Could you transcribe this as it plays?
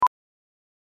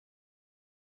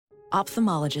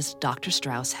Ophthalmologist Dr.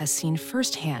 Strauss has seen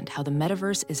firsthand how the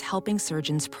metaverse is helping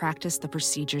surgeons practice the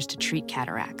procedures to treat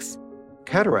cataracts.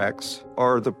 Cataracts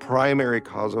are the primary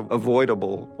cause of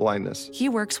avoidable blindness. He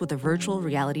works with a virtual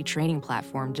reality training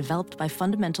platform developed by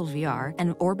Fundamental VR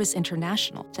and Orbis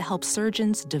International to help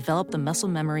surgeons develop the muscle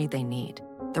memory they need.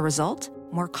 The result?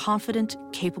 More confident,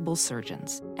 capable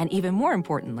surgeons. And even more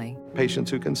importantly,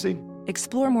 Patients who can see.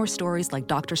 explore more stories like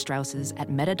Dr. Strauss's at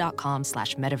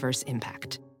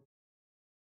meta.com/metaverseimpact.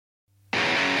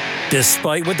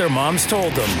 Despite what their moms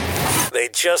told them, they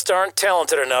just aren't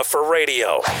talented enough for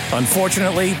radio.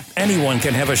 Unfortunately, anyone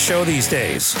can have a show these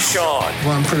days. Sean.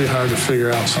 Well, I'm pretty hard to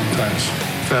figure out sometimes.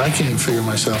 In fact, I can't even figure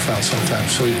myself out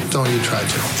sometimes, so don't you try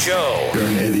to. Joe. You're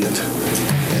an idiot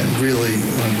and really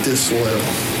a disloyal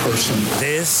person.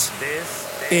 This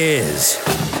is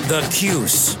the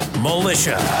Cuse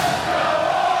Militia.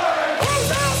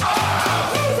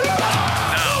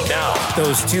 Now,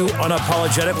 those two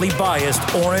unapologetically biased,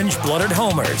 orange-blooded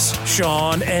homers,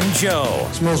 Sean and Joe.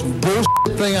 It's the most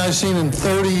bullshit thing I've seen in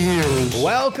 30 years.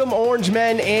 Welcome, orange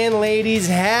men and ladies.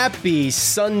 Happy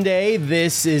Sunday.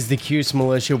 This is the Cuse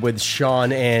Militia with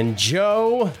Sean and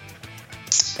Joe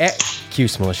at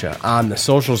Cuse Militia on the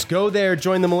socials. Go there,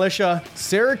 join the militia.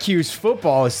 Syracuse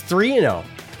football is 3-0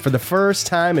 for the first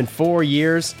time in 4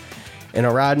 years. And a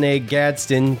Rodney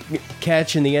Gadsden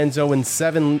catch in the end zone with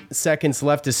 7 seconds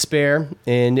left to spare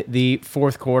in the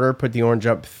fourth quarter put the Orange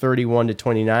up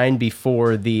 31-29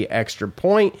 before the extra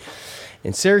point.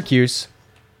 And Syracuse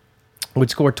would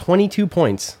score 22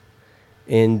 points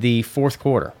in the fourth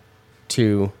quarter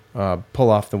to pull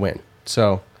off the win.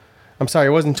 So, I'm sorry,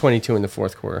 it wasn't 22 in the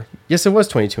fourth quarter. Yes, it was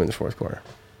 22 in the fourth quarter.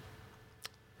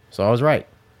 So I was right.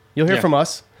 You'll hear from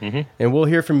us, and we'll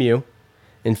hear from you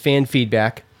in fan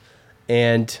feedback.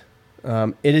 And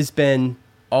it has been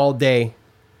all day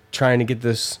trying to get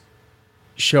this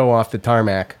show off the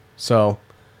tarmac. So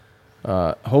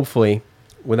hopefully,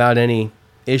 without any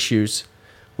issues,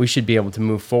 we should be able to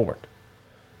move forward.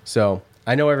 So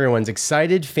I know everyone's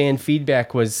excited. Fan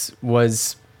feedback was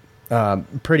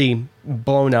pretty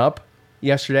blown up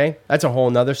yesterday. That's a whole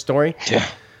nother story.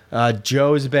 Yeah.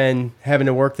 Joe's been having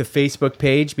to work the Facebook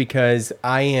page because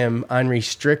I am on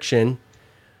restriction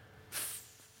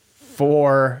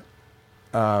for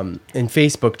in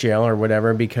Facebook jail or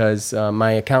whatever because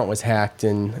my account was hacked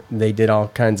and they did all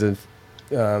kinds of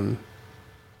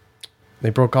they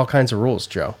broke all kinds of rules,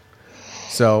 Joe.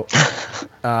 So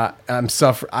I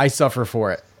suffer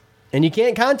for it, and you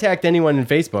can't contact anyone in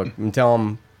Facebook and tell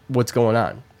them what's going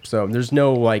on. So there's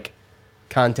no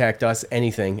contact us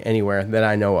anything anywhere that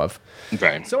I know of.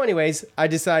 Right. So anyways, I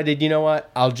decided, you know what?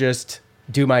 I'll just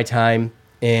do my time,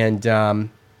 and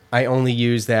I only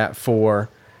use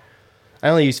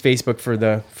Facebook for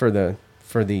the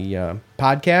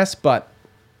podcast, but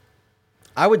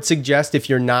I would suggest if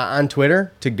you're not on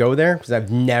Twitter to go there because I've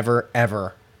never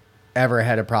ever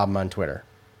had a problem on Twitter,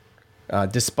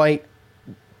 despite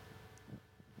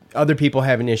other people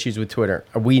having issues with Twitter.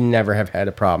 We never have had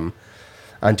a problem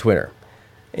on Twitter,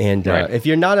 and if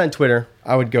you're not on Twitter,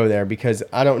 I would go there because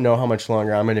I don't know how much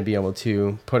longer I'm going to be able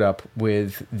to put up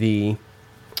with the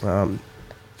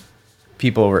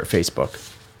people over at Facebook.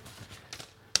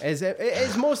 As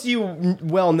most of you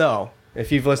well know,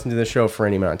 if you've listened to the show for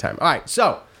any amount of time. All right,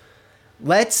 so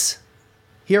let's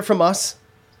hear from us,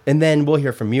 and then we'll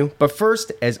hear from you. But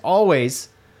first, as always,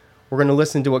 we're going to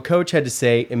listen to what Coach had to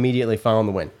say immediately following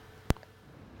the win.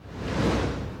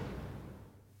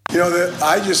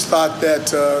 I just thought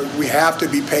that we have to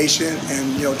be patient,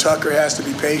 and, Tucker has to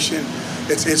be patient.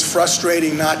 It's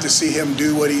frustrating not to see him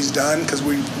do what he's done because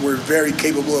we're very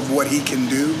capable of what he can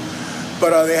do.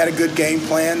 But they had a good game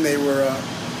plan. They were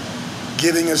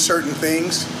giving us certain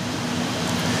things.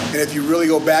 And if you really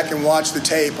go back and watch the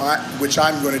tape, which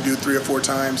I'm going to do 3 or 4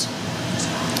 times,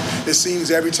 it seems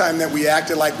every time that we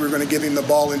acted like we were going to give him the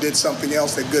ball and did something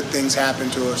else, that good things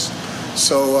happened to us.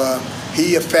 So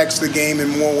he affects the game in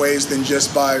more ways than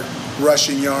just by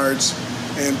rushing yards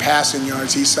and passing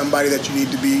yards. He's somebody that you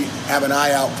need to have an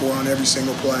eye out for on every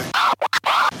single play.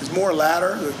 It's more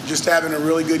ladder, just having a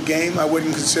really good game. I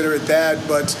wouldn't consider it that,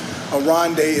 but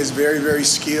Rondé is very, very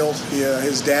skilled.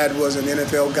 His dad was an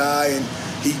NFL guy, and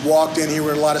he walked in here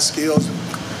with a lot of skills.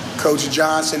 Coach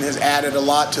Johnson has added a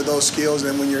lot to those skills,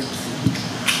 and when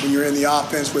you're in the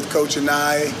offense with Coach and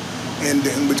I, and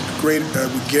with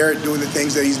Garrett doing the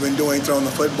things that he's been doing, throwing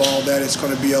the football, that it's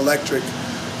going to be electric.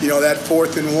 That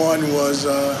 4th and 1 was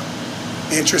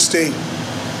interesting.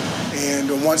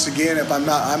 And once again,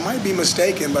 I might be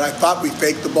mistaken, but I thought we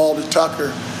faked the ball to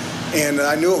Tucker. And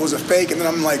I knew it was a fake, and then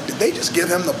I'm like, did they just give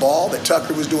him the ball? That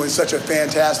Tucker was doing such a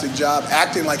fantastic job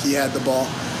acting like he had the ball.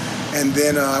 And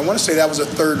then I want to say that was a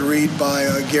third read by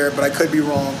Garrett, but I could be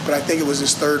wrong. But I think it was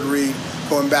his third read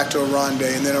going back to Aronde.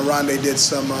 And then Aronde did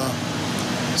some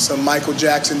Michael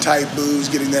Jackson-type boos,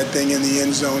 getting that thing in the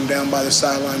end zone down by the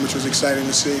sideline, which was exciting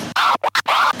to see.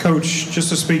 Coach, just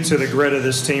to speak to the grit of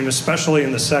this team, especially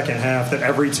in the second half, that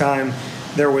every time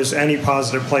there was any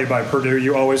positive play by Perdue,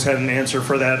 you always had an answer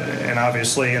for that, and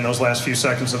obviously in those last few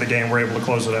seconds of the game, we're able to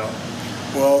close it out.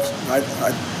 Well,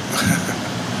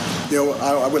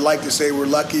 I would like to say we're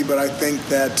lucky, but I think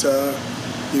that,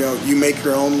 you make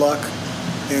your own luck.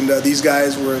 And these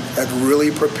guys have really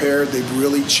prepared. They've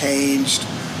really changed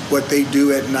what they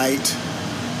do at night.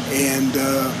 And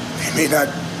they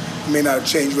may not have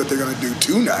changed what they're going to do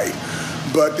tonight,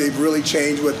 but they've really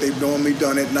changed what they've normally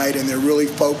done at night, and they're really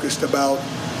focused about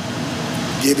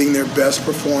giving their best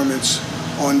performance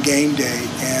on game day.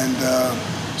 And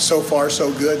so far,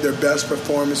 so good. Their best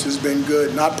performance has been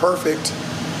good. Not perfect,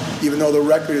 even though the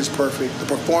record is perfect. The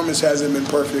performance hasn't been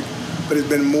perfect, but it's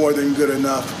been more than good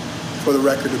enough for the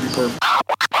record to be perfect.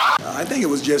 I think it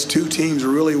was just two teams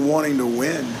really wanting to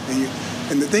win.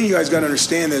 And the thing you guys got to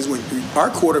understand is when our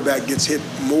quarterback gets hit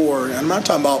more, and I'm not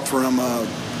talking about from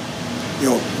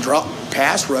drop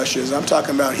pass rushes. I'm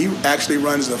talking about he actually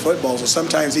runs the football, so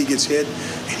sometimes he gets hit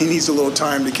and he needs a little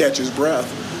time to catch his breath.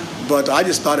 But I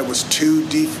just thought it was two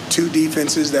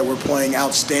defenses that were playing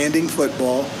outstanding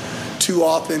football, two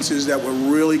offenses that were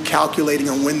really calculating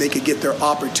on when they could get their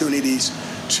opportunities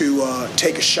to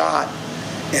take a shot.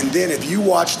 And then if you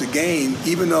watch the game,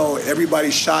 even though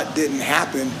everybody's shot didn't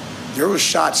happen, there were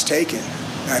shots taken.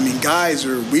 I mean,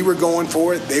 we were going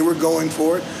for it, they were going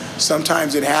for it.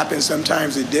 Sometimes it happened,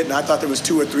 sometimes it didn't. I thought there was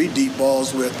 2 or 3 deep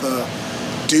balls with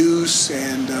Deuce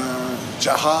and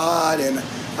Jihad, and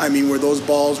I mean, where those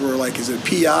balls were like, is it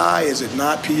PI, is it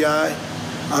not PI?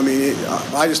 I mean,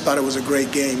 I just thought it was a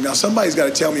great game. Now, somebody's got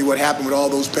to tell me what happened with all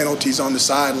those penalties on the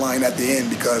sideline at the end,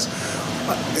 because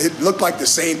it looked like the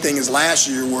same thing as last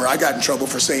year where I got in trouble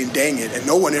for saying dang it, and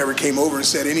no one ever came over and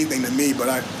said anything to me,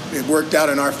 but it worked out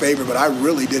in our favor, but I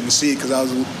really didn't see it because I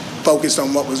was focused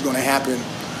on what was going to happen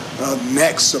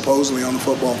next, supposedly, on the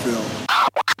football field.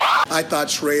 I thought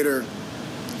Schrader,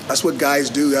 that's what guys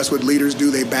do, that's what leaders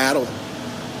do, they battle,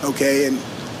 okay? And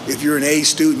if you're an A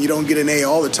student, you don't get an A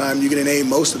all the time, you get an A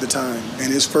most of the time.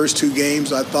 And his first 2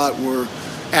 games I thought were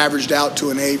averaged out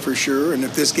to an A for sure, and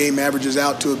if this game averages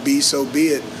out to a B, so be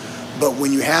it. But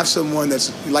when you have someone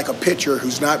that's like a pitcher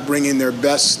who's not bringing their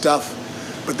best stuff,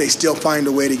 but they still find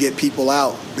a way to get people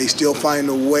out, they still find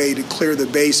a way to clear the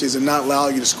bases and not allow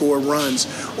you to score runs,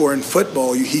 or in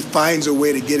football, he finds a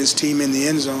way to get his team in the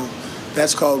end zone,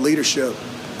 that's called leadership,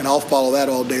 and I'll follow that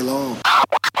all day long.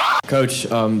 Coach,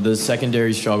 the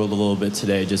secondary struggled a little bit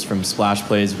today just from splash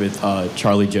plays with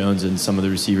Charlie Jones and some of the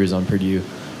receivers on Perdue.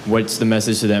 What's the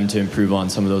message to them to improve on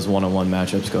some of those one-on-one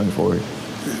matchups going forward?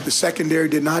 The secondary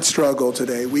did not struggle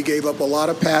today. We gave up a lot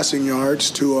of passing yards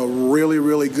to a really,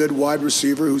 really good wide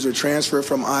receiver who's a transfer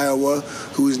from Iowa,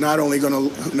 who's not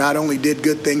only did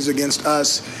good things against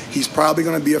us, he's probably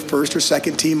going to be a first or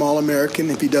second team All-American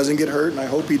if he doesn't get hurt, and I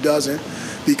hope he doesn't,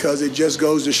 because it just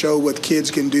goes to show what kids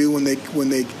can do when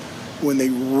they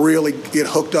really get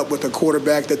hooked up with a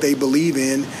quarterback that they believe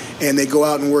in, and they go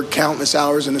out and work countless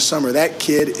hours in the summer. That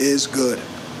kid is good,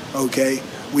 okay?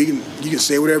 You can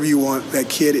say whatever you want. That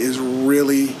kid is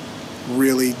really,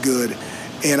 really good.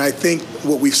 And I think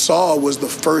what we saw was the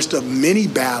first of many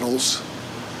battles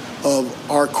of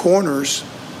our corners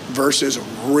versus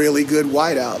really good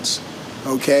wideouts,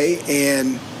 okay?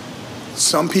 And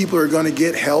some people are going to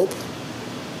get help.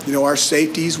 You know, our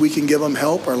safeties, we can give them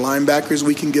help. Our linebackers,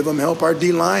 we can give them help. Our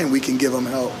D-line, we can give them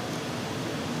help.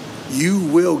 You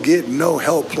will get no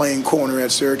help playing corner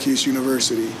at Syracuse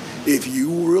University. If you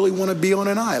really want to be on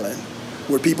an island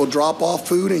where people drop off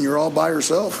food and you're all by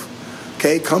yourself,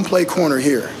 okay, come play corner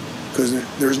here, because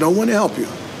there's no one to help you.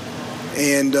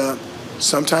 And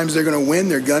sometimes they're going to win,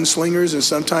 they're gunslingers, and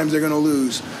sometimes they're going to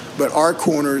lose. But our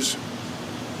corners,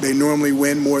 they normally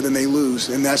win more than they lose,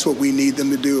 and that's what we need them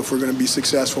to do if we're going to be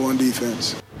successful on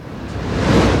defense.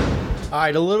 All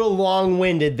right, a little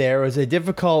long-winded there. It was a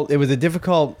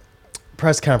difficult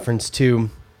press conference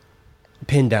to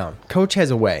pin down. Coach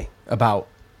has a way about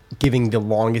giving the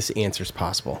longest answers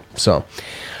possible. So,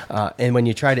 and when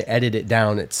you try to edit it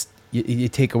down, you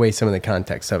take away some of the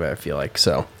context of it, I feel like.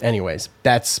 So, anyways,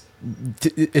 that's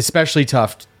especially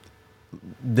tough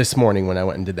this morning when I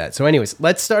went and did that. So anyways,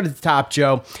 let's start at the top,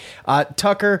 Joe.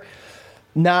 Tucker,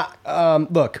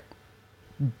 look,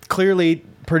 clearly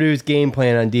Purdue's game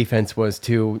plan on defense was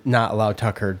to not allow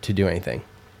Tucker to do anything.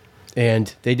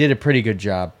 And they did a pretty good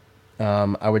job.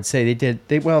 I would say they did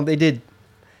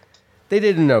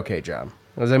an okay job.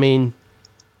 Because, I mean,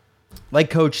 like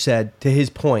Coach said, to his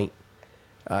point,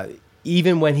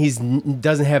 even when he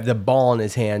doesn't have the ball in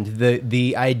his hand,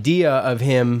 the idea of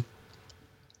him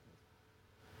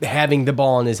having the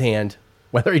ball in his hand,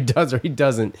 whether he does or he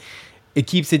doesn't, it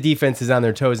keeps the defenses on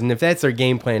their toes. And if that's their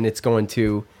game plan, it's going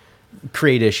to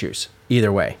create issues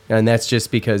either way. And that's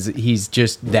just because he's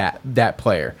just that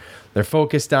player. They're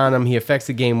focused on him. He affects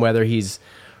the game whether he's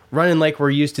running like we're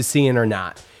used to seeing or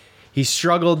not. He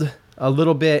struggled a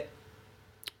little bit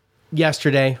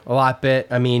yesterday, a lot bit.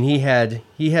 I mean, he had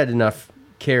enough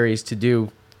carries to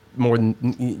do more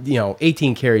than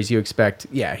 18 carries. You expect,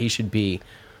 he should be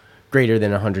greater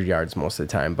than 100 yards most of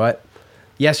the time. But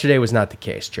yesterday was not the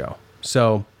case, Joe.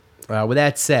 So with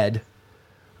that said,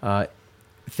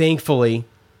 thankfully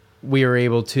they were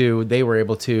able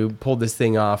to pull this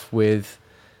thing off with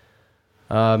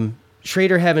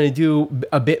Schrader having to do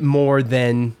a bit more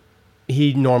than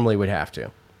he normally would have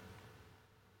to.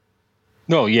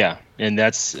 No, yeah. And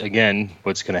that's, again,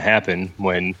 what's going to happen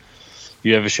when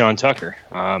you have a Sean Tucker.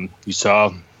 You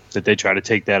saw that they try to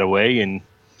take that away, and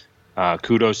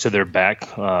kudos to their back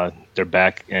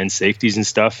end safeties and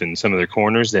stuff, and some of their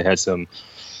corners. They had some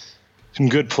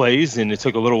good plays, and it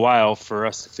took a little while for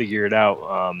us to figure it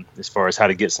out as far as how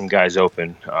to get some guys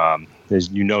open. As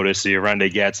you notice, the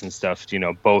Arande Gadsden stuff,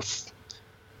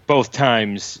 both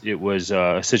times it was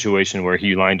a situation where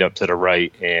he lined up to the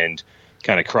right and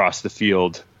kind of crossed the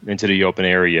field into the open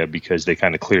area because they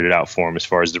kind of cleared it out for him as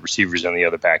far as the receivers on the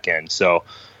other back end. So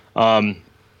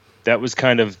that was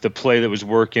kind of the play that was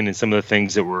working and some of the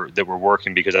things that were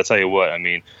working, because I'll tell you what, I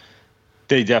mean,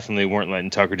 they definitely weren't letting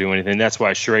Tucker do anything. That's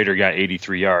why Schrader got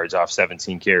 83 yards off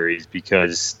 17 carries,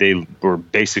 because they were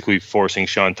basically forcing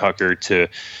Sean Tucker to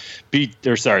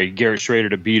Garrett Schrader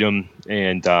to beat him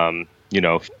and,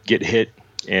 get hit.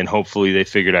 And hopefully they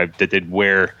figured out that they'd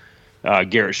wear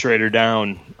Garrett Schrader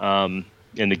down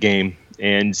in the game.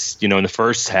 And, in the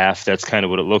first half, that's kind of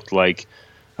what it looked like.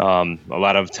 A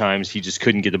lot of times he just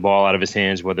couldn't get the ball out of his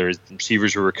hands, whether his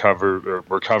receivers were covered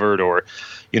or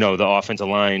the offensive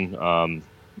line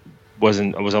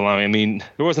wasn't allowing. I mean,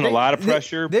 there wasn't a lot of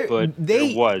pressure, but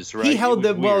there was, right? He held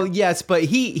yes, but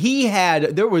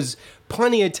there was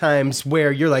plenty of times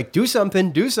where you're like, do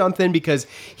something, because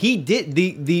he did,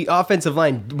 the offensive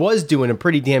line was doing a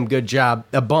pretty damn good job,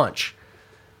 a bunch.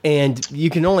 And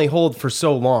you can only hold for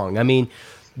so long. I mean,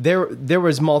 there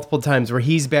was multiple times where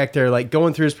he's back there like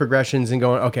going through his progressions and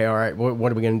going, okay, all right,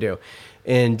 what are we going to do?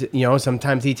 And,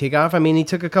 sometimes he'd take off. I mean, he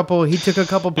took a couple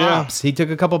pops. Yeah. He took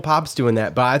a couple pops doing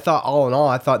that. But I thought all in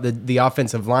all, the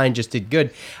offensive line just did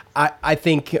good. I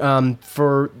think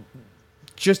for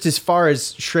just as far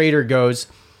as Schrader goes,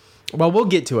 well, we'll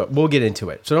get to it. We'll get into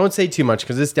it. So don't say too much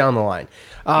because it's down the line.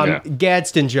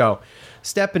 Gadsden, Joe,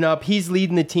 stepping up. He's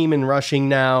leading the team in rushing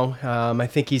now. I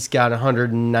think he's got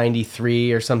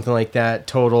 193 or something like that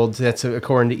totaled. That's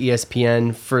according to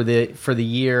ESPN for the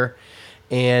year.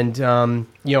 And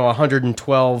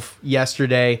 112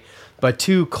 yesterday, but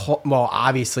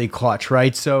obviously clutch,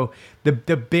 right? So the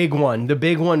big one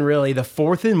really, the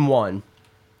 4th and 1,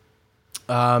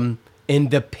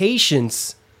 and the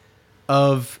patience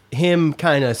of him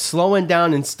kind of slowing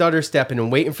down and stutter stepping and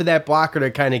waiting for that blocker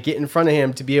to kind of get in front of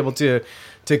him to be able to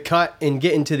cut and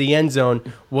get into the end zone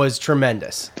was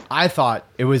tremendous. I thought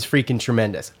it was freaking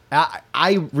tremendous.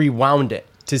 I rewound it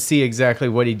to see exactly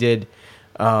what he did.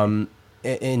 And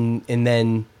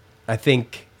then I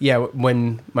think,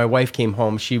 when my wife came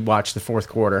home, she watched the 4th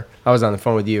quarter. I was on the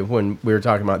phone with you when we were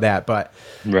talking about that, but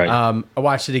right. I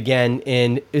watched it again,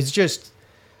 and it's just,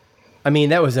 I mean,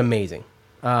 that was amazing.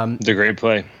 It's a great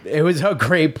play. It was a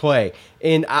great play,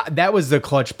 and that was the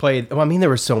clutch play. Well, I mean, there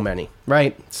were so many,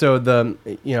 right? So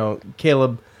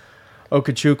Caleb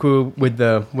Okechukwu with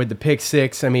the pick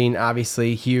six. I mean,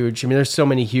 obviously huge. I mean, there's so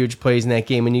many huge plays in that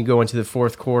game. When you go into the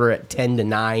 4th quarter at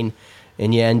 10-9,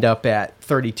 and you end up at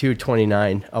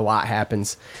 32-29, a lot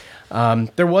happens.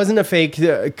 There wasn't a fake.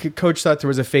 Coach thought there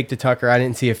was a fake to Tucker. I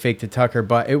didn't see a fake to Tucker,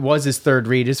 but it was his 3rd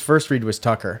read. His first read was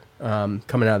Tucker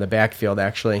coming out of the backfield,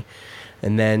 actually.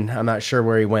 And then I'm not sure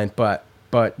where he went, but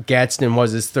Gadsden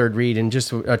was his 3rd read, and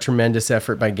just a tremendous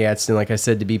effort by Gadsden, like I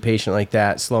said, to be patient like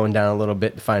that, slowing down a little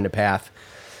bit to find a path.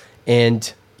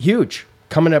 And huge,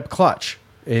 coming up clutch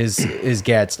is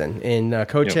Gadsden. And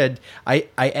Coach had, I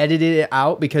edited it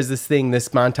out because this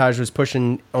montage was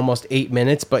pushing almost 8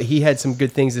 minutes, but he had some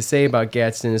good things to say about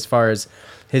Gadsden as far as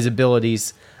his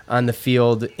abilities on the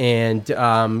field and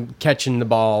catching the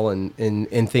ball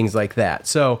and things like that.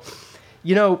 So,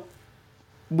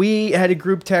 we had a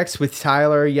group text with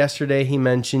Tyler yesterday. He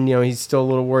mentioned, he's still a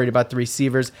little worried about the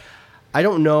receivers. I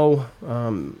don't know.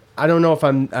 I don't know if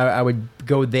I would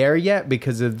go there yet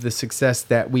because of the success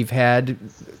that we've had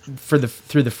through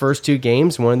the first 2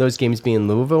 games. One of those games being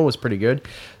Louisville was pretty good.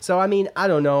 So I mean, I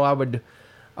don't know.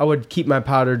 I would keep my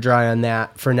powder dry on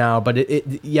that for now.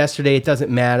 But yesterday it doesn't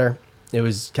matter. It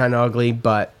was kind of ugly,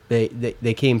 but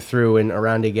they came through and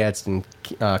around against and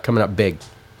coming up big.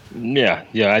 Yeah.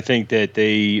 I think that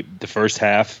the first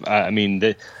half. I mean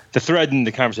the thread in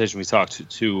the conversation we talked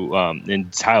to and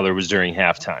Tyler was during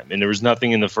halftime, and there was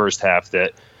nothing in the first half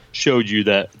that showed you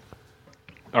that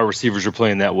our receivers were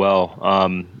playing that well.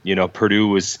 Perdue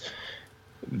was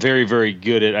very, very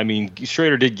good at. I mean,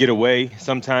 Schrader did get away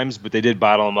sometimes, but they did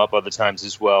bottle him up other times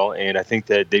as well. And I think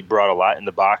that they brought a lot in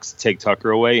the box to take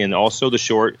Tucker away, and also the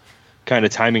short kind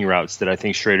of timing routes that I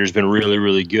think Schrader's been really,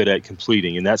 really good at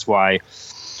completing, and that's why.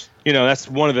 That's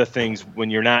one of the things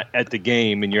when you're not at the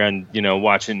game and you're on,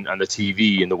 watching on the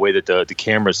TV and the way that the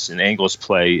cameras and angles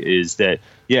play is that,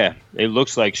 yeah, it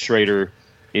looks like Schrader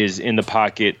is in the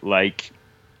pocket like,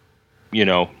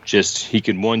 just he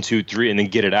can 1, 2, 3 and then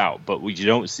get it out. But what you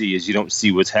don't see is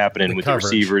what's happening with coverage.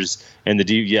 The receivers and the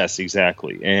D. Yes,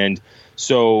 exactly. And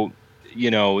so,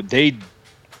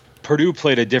 Perdue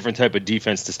played a different type of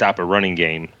defense to stop a running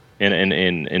game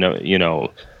and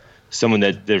someone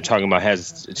that they're talking about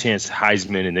has a chance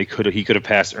Heisman, and he could have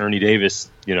passed Ernie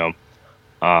Davis,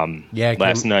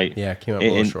 last night. Yeah, came up a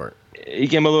little short. He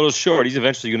came a little short. He's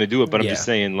eventually going to do it, but I'm just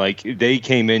saying, like, they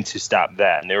came in to stop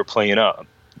that, and they were playing up.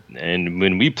 And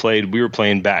when we played, we were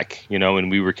playing back,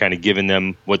 and we were kind of giving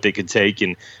them what they could take,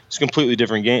 and it's a completely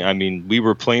different game. I mean, we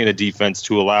were playing a defense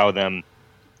to allow them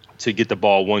to get the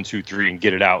ball 1, 2, 3 and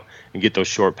get it out and get those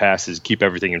short passes, keep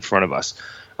everything in front of us.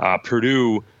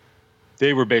 Perdue.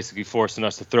 They were basically forcing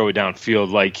us to throw it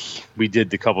downfield like we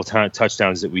did the couple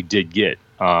touchdowns that we did get.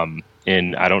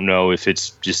 And I don't know if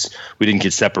it's just we didn't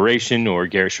get separation or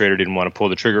Garrett Schrader didn't want to pull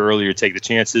the trigger earlier, take the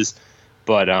chances.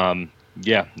 But,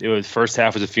 it was first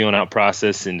half was a feeling out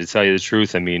process. And to tell you the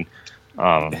truth, I mean,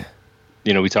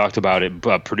 we talked about it,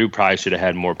 but Perdue probably should have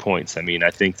had more points. I mean,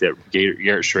 I think that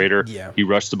Garrett Schrader, he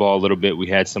rushed the ball a little bit. We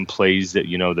had some plays that,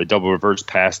 the double reverse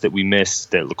pass that we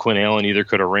missed that LaQuinn Allen either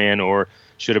could have ran or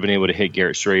should have been able to hit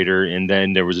Garrett Schrader. And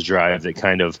then there was a drive that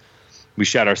kind of we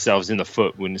shot ourselves in the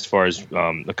foot as far as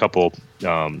a couple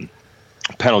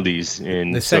penalties.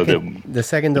 And the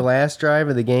second to last drive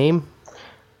of the game?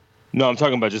 No, I'm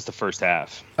talking about just the first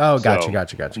half. Oh, gotcha.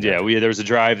 Yeah, there was a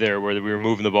drive there where we were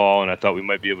moving the ball, and I thought we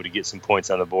might be able to get some points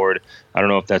on the board. I don't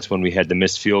know if that's when we had the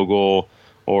missed field goal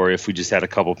or if we just had a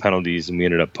couple penalties and we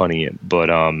ended up punting it. But,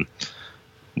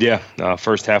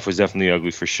 first half was definitely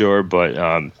ugly for sure. But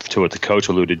to what the coach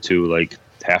alluded to, like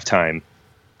halftime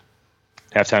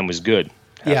was good.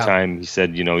 Halftime, he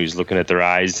said, he was looking at their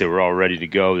eyes. They were all ready to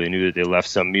go. They knew that they left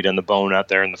some meat on the bone out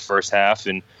there in the first half,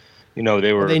 and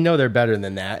they were. They know they're better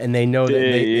than that, and they know that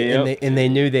they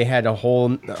knew they had a whole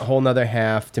nother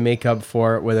half to make up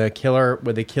for it with a killer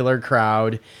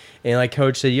crowd. And like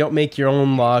Coach said, you don't make your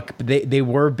own luck. But they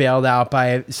were bailed out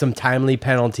by some timely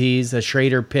penalties. A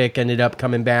Schrader pick ended up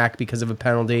coming back because of a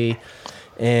penalty,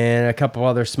 and a couple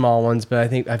other small ones.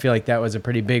 But I feel like that was a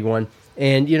pretty big one.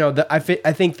 And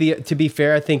to be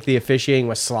fair, I think the officiating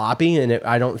was sloppy, and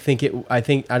I don't think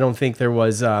there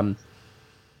was.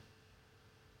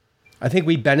 I think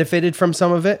we benefited from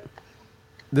some of it,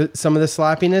 some of the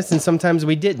sloppiness, and sometimes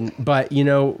we didn't. But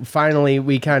finally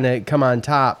we kind of come on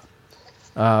top.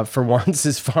 For once,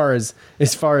 as far as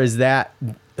that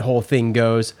whole thing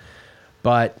goes,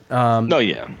 but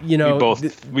we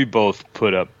both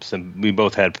put up we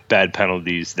both had bad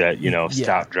penalties that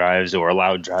stopped drives or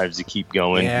allowed drives to keep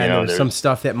going. Yeah, there was some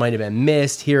stuff that might have been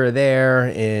missed here or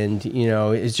there, and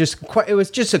it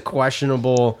was just a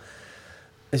questionably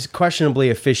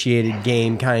officiated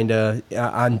game, kind of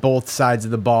on both sides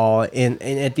of the ball, and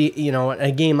at the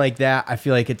a game like that, I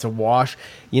feel like it's a wash.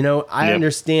 I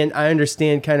understand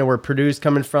kind of where Purdue's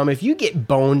coming from. If you get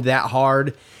boned that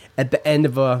hard at the end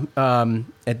of a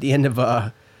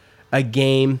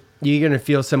game, you're gonna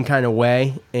feel some kind of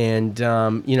way, and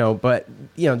but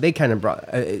they kind of brought,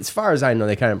 as far as I know,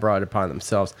 they kind of brought it upon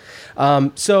themselves.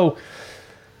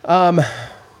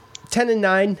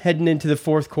 10-9 heading into the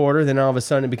fourth quarter. Then all of a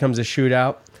sudden it becomes a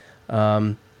shootout.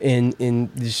 And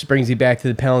this brings you back to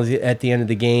the penalty at the end of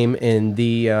the game. And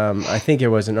I think it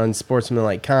was an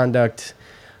unsportsmanlike conduct.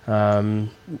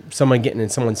 Someone getting in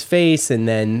someone's face, and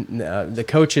then the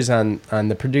coaches on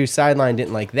the Purdue sideline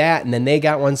didn't like that, and then they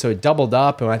got one, so it doubled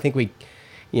up. And I think it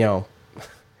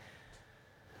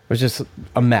was just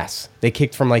a mess. They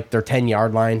kicked from like their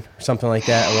 10-yard line or something like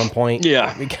that at one point.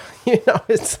 Yeah.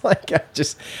 It's like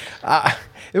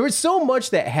there was so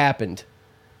much that happened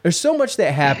There's so much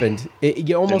that happened.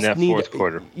 You almost in that need fourth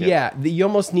quarter. you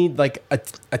almost need like a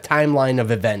timeline of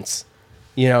events,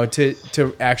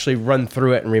 to actually run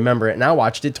through it and remember it. And I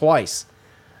watched it twice.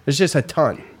 There's just a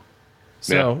ton.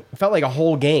 So it felt like a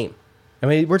whole game. I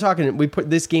mean, we're talking.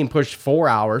 This game pushed 4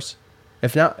 hours,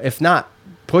 if not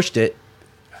pushed it.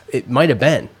 It might have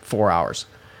been 4 hours.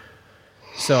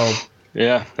 So.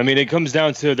 Yeah, I mean, it comes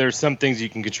down to there's some things you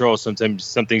can control, sometimes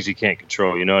some things you can't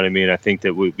control. You know what I mean? I think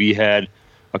that we had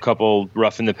a couple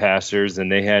roughing the passers, and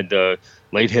they had the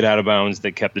late hit out of bounds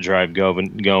that kept the drive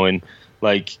going.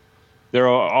 Like, there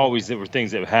were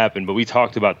things that happened, but we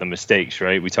talked about the mistakes,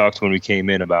 right? We talked when we came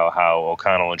in about how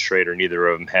O'Connell and Schrader, neither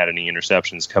of them had any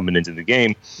interceptions coming into the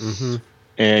game. Mm-hmm.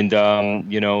 And,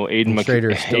 Aiden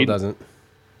Schrader still doesn't.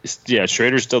 Yeah,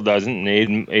 Schrader still doesn't,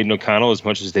 and Aiden O'Connell, as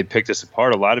much as they picked us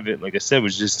apart, a lot of it, like I said,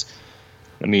 was just,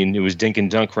 I mean, it was dink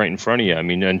and dunk right in front of you. I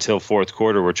mean, until fourth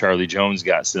quarter where Charlie Jones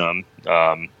got some,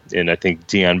 and I think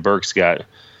Deion Burks got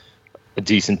a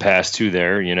decent pass too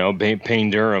there. Payne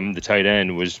Durham, the tight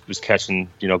end, was catching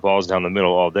balls down the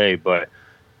middle all day, but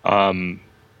I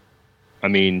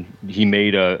mean, he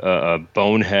made a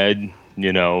bonehead,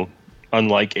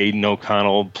 unlike Aiden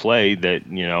O'Connell play that,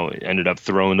 ended up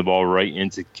throwing the ball right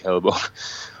into Caleb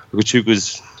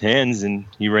Okachukwu's hands, and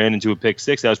he ran into a pick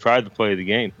six. That was probably the play of the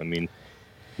game. I mean,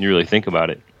 you really think about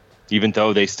it. Even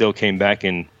though they still came back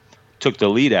and took the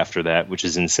lead after that, which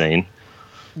is insane.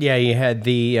 Yeah, you had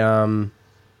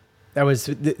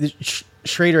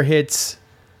Schrader hits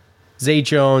Zay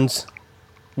Jones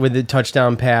with the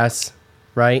touchdown pass,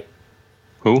 right?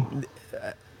 Who?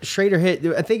 Schrader hit,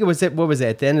 I think it was at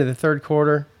the end of the third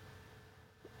quarter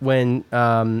when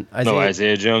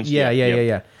Isaiah Jones?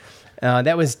 Yeah.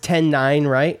 That was 10-9,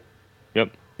 right?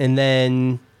 Yep. And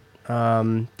then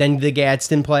the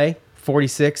Gadsden play,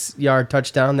 46-yard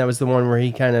touchdown. That was the one where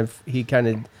he kind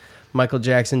of Michael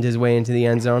Jacksoned his way into the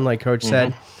end zone, like Coach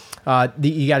said.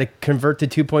 You got to convert the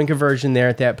 2-point conversion there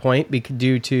at that point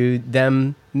due to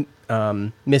them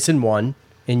missing one.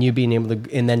 And you being able to,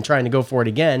 and then trying to go for it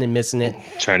again and missing it.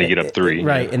 Trying to get up 3.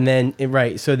 Right. Yeah. And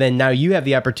then, so then now you have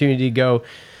the opportunity to go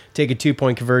take a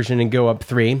 2-point conversion and go up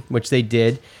 3, which they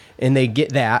did. And they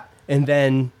get that. And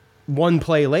then one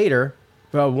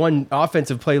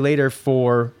offensive play later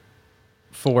for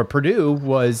Purdue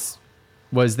was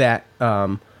that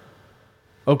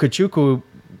Okachukwu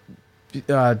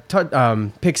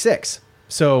pick 6.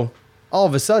 So all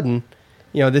of a sudden,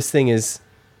 this thing is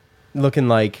looking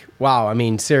like, wow, I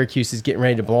mean, Syracuse is getting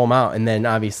ready to blow them out. And then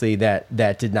obviously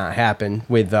that did not happen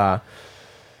with, a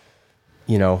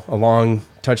long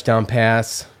touchdown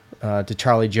pass to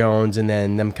Charlie Jones and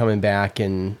then them coming back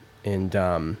and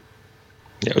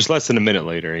it was less than a minute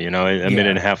later, a minute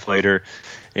and a half later.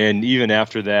 And even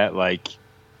after that, like,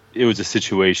 it was a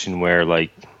situation where,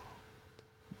 like,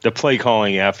 the play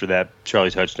calling after that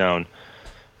Charlie touchdown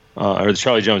or the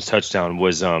Charlie Jones touchdown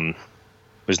was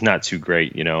not too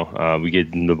great. We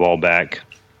get the ball back,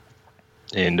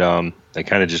 and they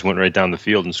kind of just went right down the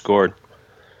field and scored.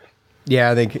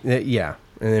 Yeah, and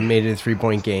then made it a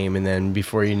 3-point game, and then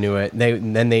before you knew it,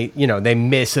 they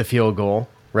miss a field goal,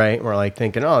 right? We're like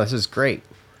thinking, oh, this is great,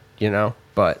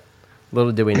 but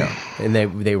little did we know, and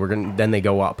they were gonna, then they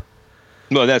go up.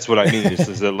 No, that's what I mean.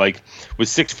 is that, like, with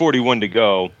 6:41 to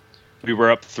go, we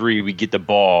were up 3. We get the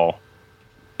ball,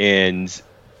 and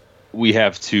we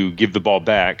have to give the ball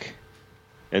back,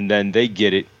 and then they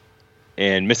get it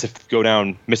and miss a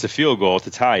field goal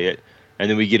to tie it, and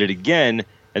then we get it again,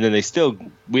 and then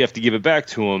we have to give it back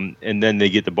to them, and then they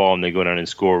get the ball and they go down and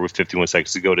score with 51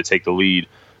 seconds to go to take the lead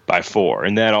by 4.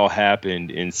 And that all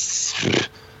happened in,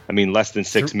 less than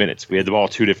 6 minutes. We had the ball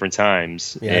 2 different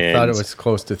times. Yeah, I thought it was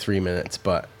close to 3 minutes,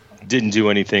 but didn't do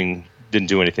anything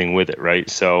with it, right?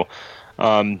 So.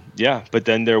 But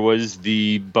then there was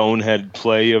the bonehead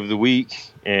play of the week,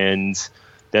 and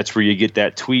that's where you get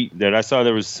that tweet that I saw.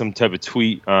 There was some type of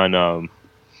tweet on,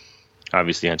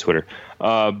 obviously on Twitter,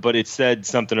 but it said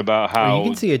something about how you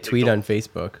can see a tweet on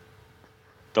Facebook.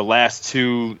 The last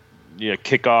 2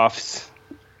 kickoffs,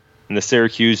 and the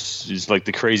Syracuse is like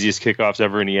the craziest kickoffs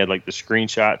ever, and he had like the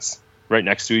screenshots right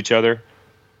next to each other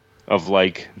of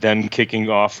like them kicking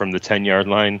off from the 10-yard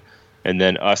line. And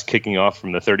then us kicking off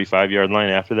from the 35-yard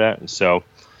line after that. So,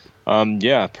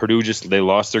 Purdue they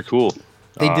lost their cool.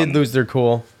 They did lose their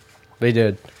cool. They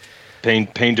did.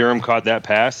 Payne Durham caught that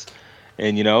pass.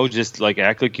 And, just like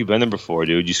act like you've been there before,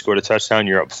 dude. You scored a touchdown.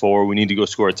 You're up 4. We need to go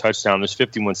score a touchdown. There's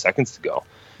 51 seconds to go.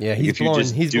 Yeah, he's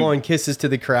blowing kisses to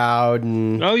the crowd.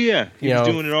 And, oh, yeah. He was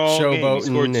doing it all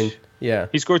showboating.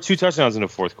 He scored 2 touchdowns in the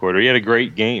fourth quarter. He had a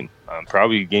great game.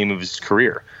 Probably a game of his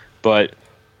career. But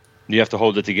you have to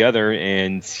hold it together,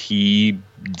 and he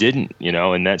didn't,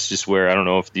 and that's just where I don't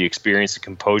know if the experience and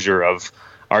composure of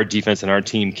our defense and our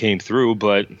team came through,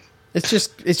 but it's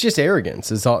just arrogance.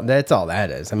 That's all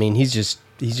that is. I mean, he's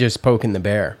just poking the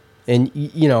bear. And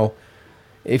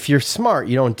if you're smart,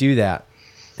 you don't do that.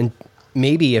 And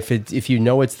maybe if you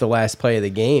know it's the last play of the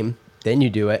game, then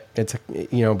you do it. It's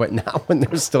but not when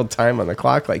there's still time on the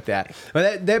clock like that.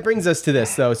 But that brings us to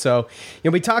this though. So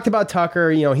we talked about Tucker.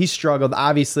 He struggled.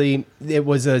 Obviously, it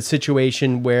was a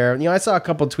situation where I saw a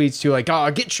couple tweets too, like,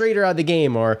 "Oh, get Schrader out of the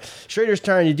game," or "Schrader's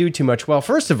trying to do too much." Well,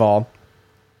 first of all,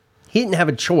 he didn't have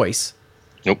a choice.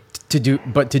 Nope. To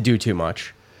do too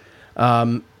much.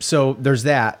 So there's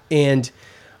that, and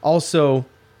also,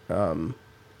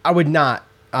 I would not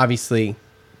obviously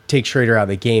take Schrader out of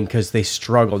the game because they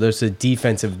struggled. There's a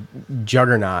defensive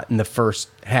juggernaut in the first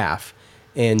half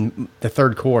and the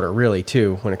third quarter, really,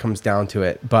 too, when it comes down to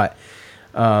it. But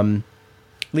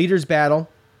leaders battle,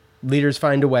 leaders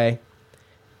find a way,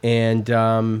 and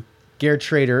Garrett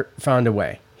Schrader found a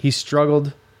way. He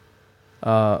struggled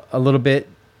a little bit,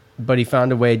 but he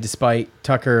found a way despite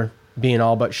Tucker being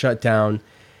all but shut down,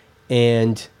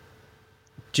 and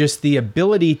just the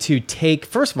ability to take.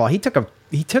 First of all, he took a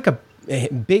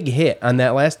big hit on that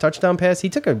last touchdown pass. He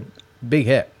took a big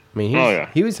hit. I mean,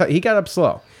 he got up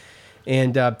slow,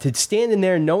 and to stand in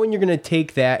there knowing you're going to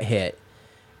take that hit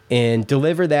and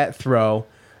deliver that throw,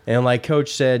 and like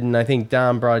Coach said, and I think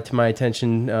Dom brought it to my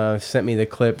attention, sent me the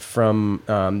clip from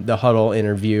the huddle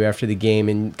interview after the game,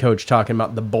 and Coach talking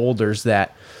about the boulders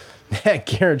that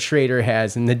Garrett Schrader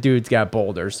has, and the dude's got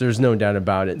boulders. There's no doubt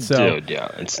about it. So, dude,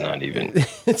 yeah, it's not even.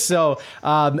 So,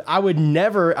 I would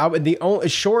never. The only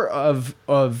short of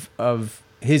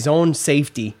his own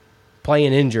safety,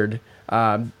 playing injured,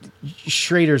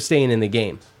 Schrader staying in the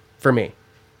game for me,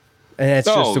 and that's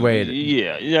just the way it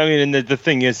is. Yeah. I mean, and the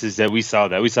thing is that we saw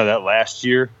that last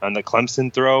year on the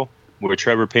Clemson throw where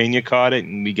Trevor Pena caught it,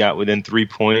 and we got within 3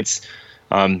 points.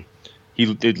 They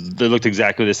looked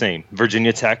exactly the same.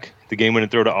 Virginia Tech, the game-winning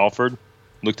throw to Alford,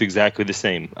 looked exactly the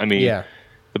same. I mean,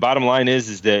 The bottom line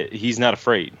is that he's not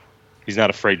afraid. He's not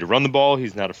afraid to run the ball.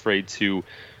 He's not afraid to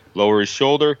lower his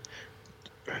shoulder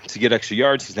to get extra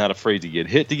yards. He's not afraid to get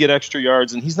hit to get extra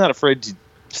yards. And he's not afraid to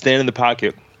stand in the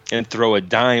pocket and throw a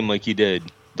dime like he did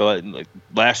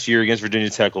last year against Virginia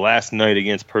Tech, last night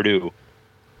against Perdue.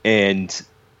 And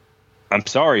I'm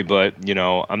sorry, but,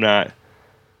 I'm not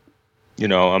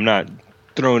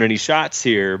throwing any shots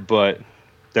here, but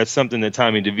that's something that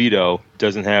Tommy DeVito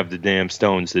doesn't have the damn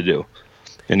stones to do.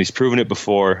 And he's proven it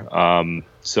before.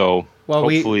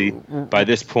 Hopefully by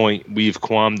this point we've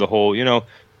qualmed the whole,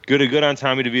 good on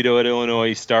Tommy DeVito at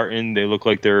Illinois starting. They look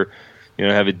like they're,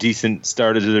 have a decent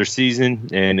start to their season,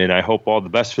 and I hope all the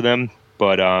best for them.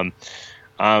 But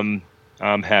I'm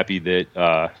happy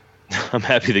that I'm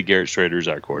happy that Garrett Schrader is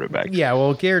our quarterback. Yeah,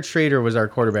 well, Garrett Schrader was our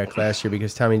quarterback last year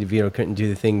because Tommy DeVito couldn't do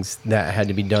the things that had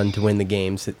to be done to win the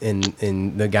games, and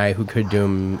the guy who could do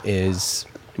them is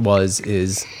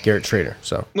Garrett Schrader.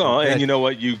 So and you know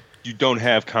what, you don't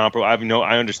have comparable.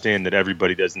 I understand that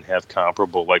everybody doesn't have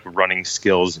comparable like running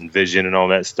skills and vision and all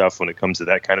that stuff when it comes to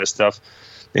that kind of stuff,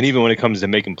 and even when it comes to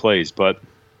making plays. But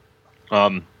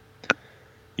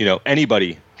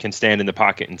anybody can stand in the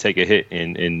pocket and take a hit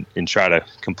and try to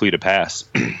complete a pass.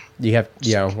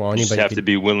 Anybody just have to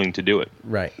be willing to do it.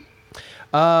 Right.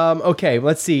 Okay,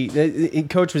 let's see.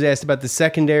 Coach was asked about the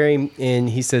secondary, and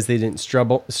he says they didn't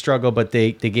struggle, but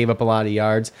they gave up a lot of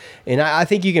yards. And I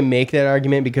think you can make that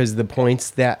argument because of the points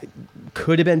that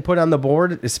could have been put on the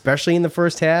board, especially in the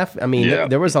first half. I mean,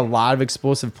 there was a lot of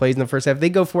explosive plays in the first half. They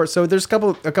go for it. So there's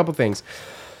a couple things.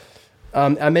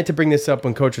 I meant to bring this up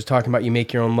when Coach was talking about you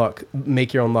make your own luck.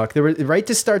 There was right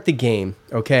to start the game,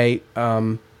 okay?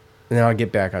 And then I'll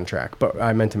get back on track. But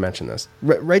I meant to mention this.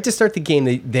 Right to start the game,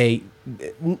 they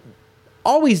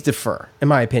always defer, in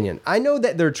my opinion. I know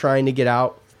that they're trying to get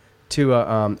out to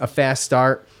a fast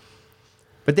start,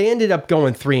 but they ended up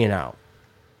going 3 and out.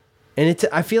 And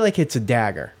I feel like it's a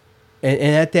dagger. And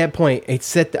at that point, I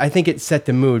think it set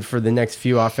the mood for the next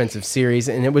few offensive series.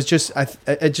 And it was just,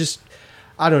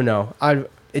 I don't know.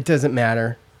 It doesn't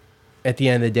matter at the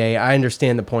end of the day. I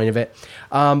understand the point of it.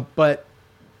 But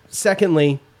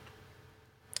secondly,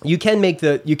 you can make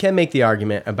the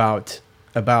argument about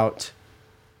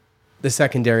the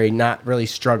secondary not really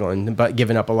struggling, but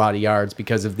giving up a lot of yards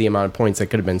because of the amount of points that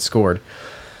could have been scored.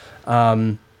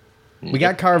 We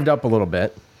got carved up a little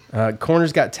bit.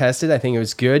 Corners got tested. I think it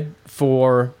was good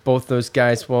for both those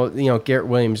guys. Well, Garrett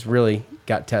Williams really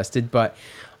got tested, but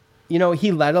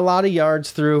he led a lot of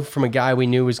yards through from a guy we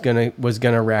knew was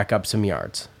gonna rack up some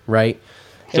yards, right?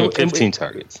 So 15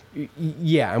 targets.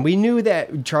 Yeah, and we knew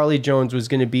that Charlie Jones was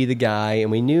going to be the guy,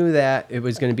 and we knew that it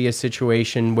was going to be a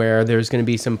situation where there's going to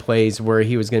be some plays where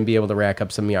he was going to be able to rack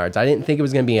up some yards. I didn't think it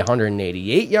was going to be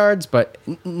 188 yards, but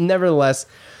nevertheless,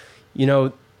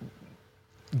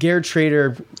 Garrett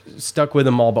Schrader stuck with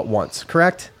him all but once,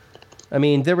 correct? I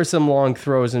mean, there were some long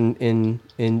throws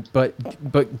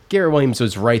but Garrett Williams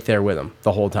was right there with him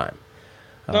the whole time.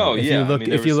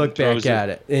 If you look back at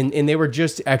it, and they were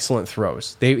just excellent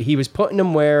throws. He was putting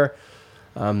them where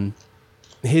only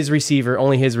his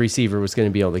receiver was going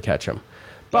to be able to catch them.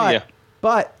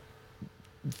 But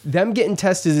them getting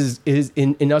tested is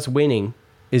in us winning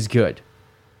is good,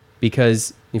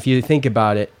 because if you think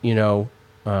about it,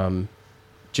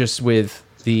 just with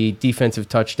the defensive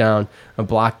touchdown, a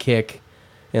block kick,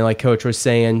 and like Coach was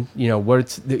saying,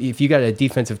 if you got a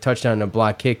defensive touchdown and a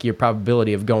block kick, your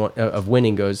probability of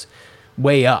winning goes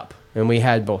way up, and we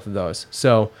had both of those.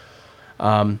 So,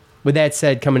 with that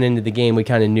said, coming into the game, we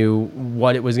kind of knew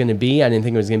what it was going to be. I didn't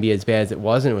think it was going to be as bad as it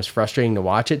was, and it was frustrating to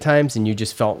watch at times, and you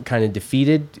just felt kind of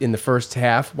defeated in the first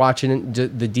half watching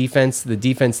it. The defense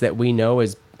that we know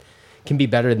can be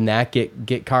better than that,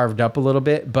 get carved up a little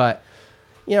bit. But,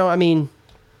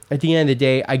 at the end of the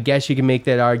day, I guess you can make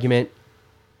that argument.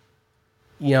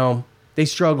 They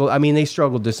struggled. They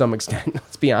struggled to some extent.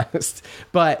 Let's be honest.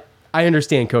 But I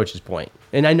understand Coach's point,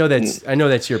 and I know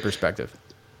that's your perspective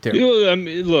too. When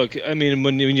you look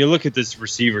at this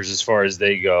receivers as far as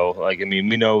they go, we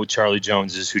know Charlie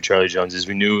Jones is who Charlie Jones is.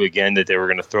 We knew again that they were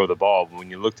going to throw the ball. But when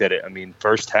you looked at it,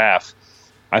 first half,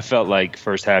 I felt like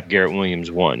first half Garrett Williams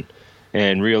won.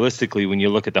 And realistically, when you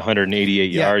look at the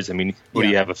 188 yards, do you have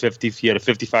he had a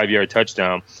 55-yard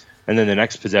touchdown. And then the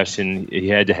next possession it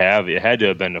had to have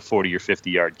been a 40 or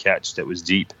 50-yard catch that was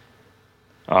deep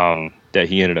that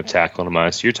he ended up tackling him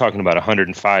on. So you're talking about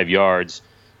 105 yards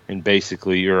and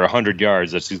basically, or 100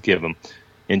 yards, let's just give him,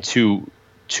 in two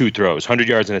throws. 100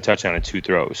 yards and a touchdown and 2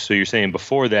 throws. So you're saying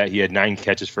before that he had 9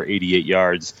 catches for 88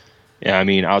 yards.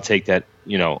 I'll take that,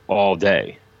 all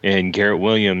day. And Garrett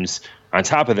Williams, on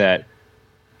top of that,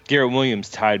 Garrett Williams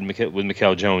tied with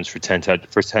Mikael Jones for 10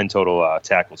 total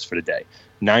tackles for the day.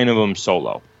 9 of them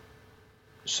solo.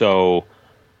 So,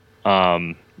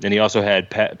 and he also had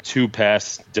 2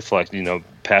 pass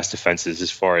defenses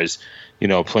as far as,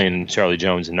 playing Charlie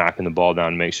Jones and knocking the ball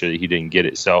down to make sure that he didn't get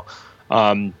it. So,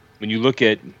 when you look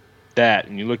at that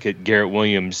and you look at Garrett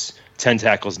Williams, 10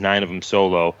 tackles, 9 of them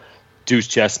solo, Deuce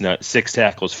Chestnut, 6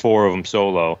 tackles, 4 of them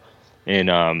solo.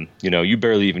 And, you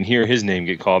barely even hear his name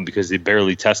get called because they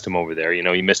barely test him over there.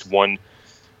 He missed 1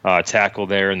 tackle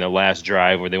there in the last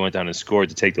drive where they went down and scored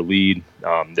to take the lead.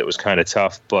 That was kind of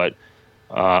tough. But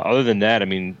other than that,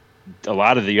 a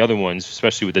lot of the other ones,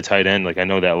 especially with the tight end, I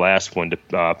know that last one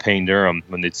to Payne Durham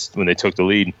when they took the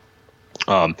lead,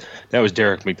 that was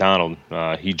Derek McDonald.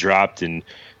 He dropped and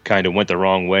kind of went the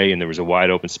wrong way, and there was a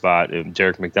wide open spot.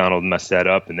 Derek McDonald messed that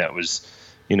up, and that was,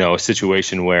 a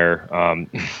situation where,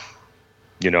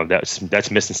 that's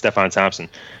missing Stephon Thompson.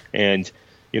 And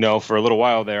for a little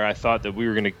while there, I thought that we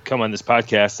were going to come on this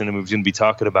podcast and we were going to be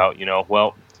talking about,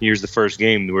 here's the first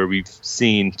game where we've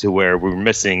seen to where we were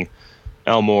missing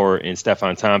Elmore and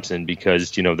Stephon Thompson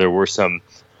because, there were some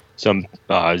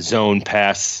zone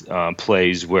pass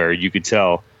plays where you could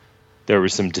tell there were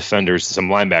some defenders, some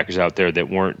linebackers out there that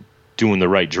weren't doing the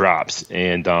right drops.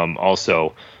 And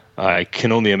also, I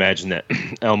can only imagine that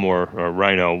Elmore or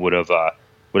Rhino would have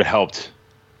helped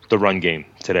the run game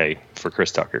today for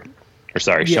Chris Tucker. Or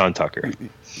sorry, Sean Tucker.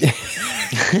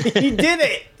 He did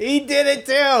it. He did it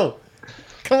too.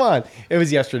 Come on. It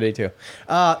was yesterday too.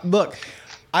 Look,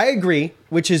 I agree,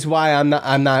 which is why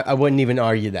I wouldn't even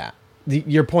argue that.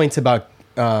 Your points about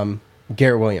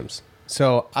Garrett Williams.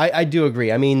 So I do agree.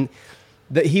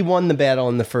 That he won the battle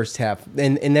in the first half.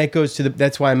 And that goes to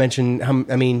that's why I mentioned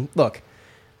look,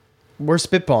 we're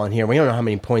spitballing here. We don't know how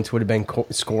many points would have been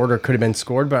scored or could have been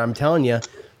scored, but I'm telling you,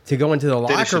 to go into the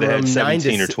locker room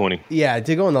 17 or 20. Yeah,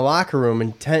 to go in the locker room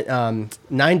and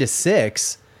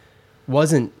 9-6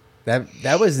 wasn't that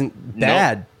wasn't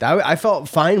bad. Nope. I felt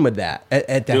fine with that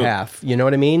at the half. You know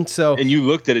what I mean? So and you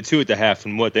looked at it too at the half,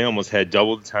 and they almost had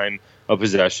double the time of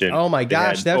possession. Oh my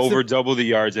gosh, that's double the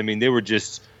yards. They were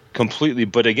just completely.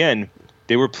 But again,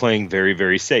 they were playing very,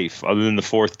 very safe. Other than the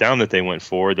 4th down that they went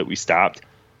for that we stopped.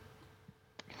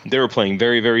 They were playing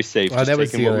very, very safe. Well, that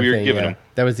was the other thing. Them.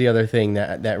 That was the other thing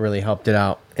that really helped it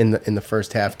out in the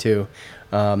first half too.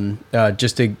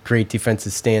 Just a great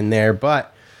defensive stand there,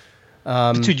 but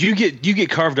dude, you get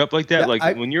carved up like that.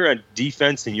 When you're on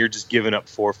defense and you're just giving up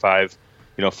 4 or 5,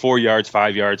 4 yards,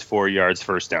 5 yards, 4 yards,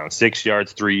 first down, 6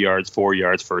 yards, 3 yards, 4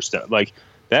 yards, first down.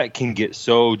 that can get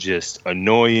so just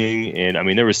annoying. And I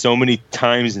mean, there were so many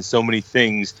times and so many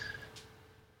things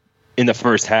in the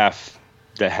first half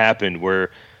that happened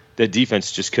where the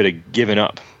defense just could have given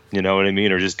up, you know what I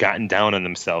mean, or just gotten down on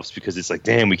themselves because it's like,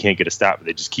 damn, we can't get a stop.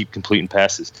 They just keep completing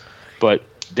passes. But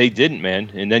they didn't, man.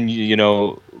 And then, you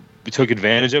know, we took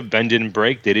advantage of it. Ben didn't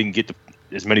break. They didn't get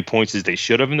as many points as they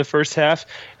should have in the first half.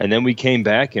 And then we came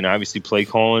back, and obviously play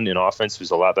calling and offense was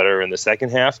a lot better in the second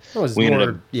half. It was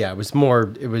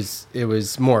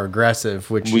more aggressive,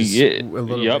 which is a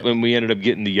little bit. And we ended up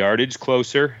getting the yardage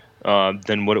closer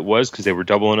than what it was because they were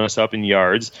doubling us up in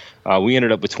yards. We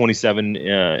ended up with 27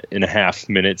 and a half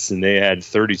minutes, and they had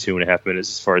 32 and a half minutes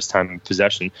as far as time of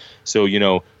possession. So, you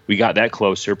know, we got that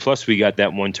closer. Plus, we got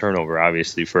that one turnover,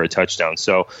 obviously, for a touchdown.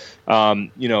 So,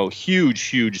 you know,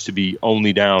 huge to be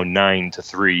only down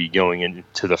 9-3 going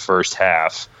into the first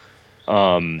half.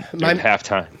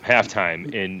 Halftime,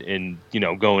 and you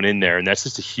know, going in there, and that's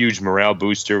just a huge morale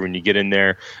booster when you get in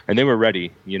there. And they were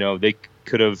ready. You know, they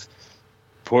could have.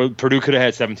 Purdue could have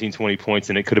had 17, 20 points,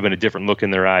 and it could have been a different look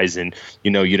in their eyes. And,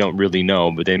 you know, you don't really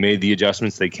know. But they made the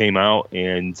adjustments. They came out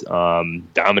and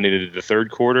dominated the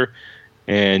third quarter.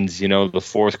 And, you know, the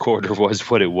fourth quarter was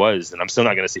what it was. And I'm still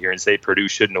not going to sit here and say Purdue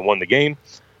shouldn't have won the game.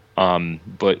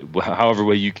 But however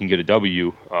way you can get a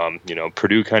W, you know,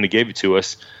 Purdue kind of gave it to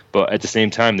us. But at the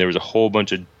same time, there was a whole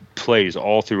bunch of plays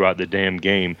all throughout the damn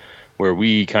game where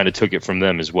we kind of took it from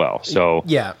them as well. So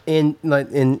yeah, and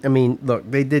I mean, look,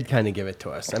 they did kind of give it to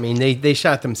us. I mean, they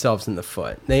shot themselves in the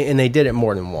foot. They did it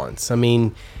more than once. I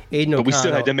mean, Aiden O'Connell, but we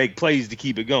still had to make plays to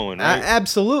keep it going, right?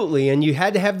 Absolutely, and you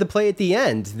had to have the play at the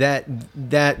end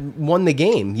that won the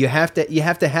game. You have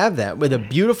to have that with a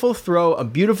beautiful throw, a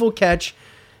beautiful catch,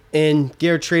 and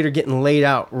Garrett Schrader getting laid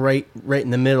out right in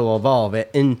the middle of all of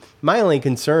it. And my only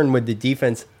concern with the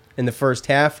defense in the first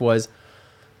half was,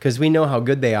 because we know how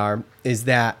good they are, is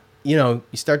that, you know,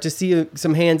 you start to see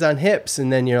some hands on hips,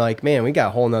 and then you're like, man, we got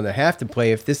a whole nother half to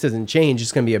play. If this doesn't change,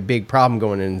 it's going to be a big problem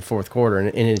going in the fourth quarter,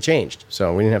 and it changed.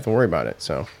 So we didn't have to worry about it.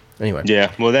 So anyway.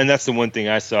 Yeah, well, then that's the one thing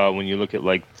I saw when you look at,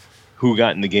 like, who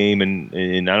got in the game,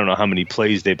 and I don't know how many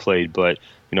plays they played, but,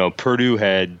 you know, Purdue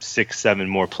had 6-7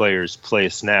 more players play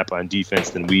a snap on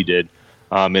defense than we did.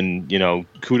 And, you know,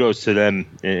 kudos to them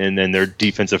and then their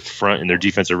defensive front and their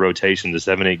defensive rotation, the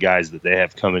 7-8 guys that they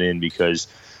have coming in, because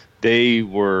they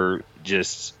were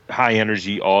just high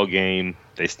energy all game.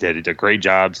 They did a great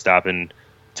job stopping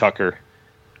Tucker.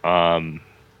 And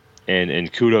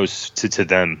kudos to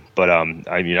them. But,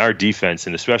 I mean, our defense,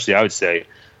 and especially I would say,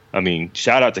 I mean,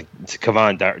 shout out to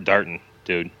Kevon Darton,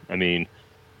 dude. I mean,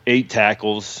 8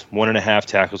 tackles, 1.5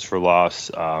 tackles for loss.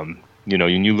 You know,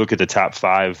 when you look at the top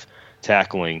 5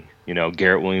 tackling, you know,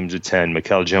 Garrett Williams with 10,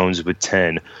 Mikel Jones with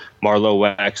 10, Marlowe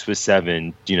Wax with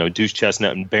 7, you know, Deuce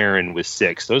Chestnut and Barron with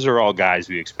 6. Those are all guys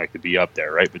we expect to be up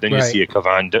there, right? But then you see a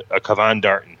Kevon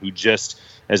Darton, who just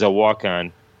as a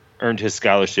walk-on earned his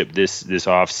scholarship this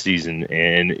off season,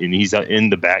 and he's in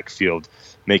the backfield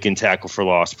making tackle for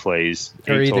loss plays.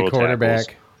 Or the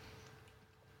quarterback.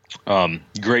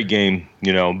 Great game,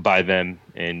 you know, by them,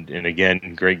 and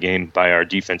again, great game by our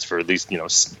defense for at least, you know,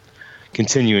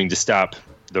 continuing to stop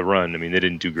the run. I mean, they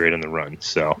didn't do great on the run,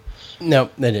 so. No,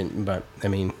 they didn't. But I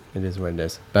mean, it is what it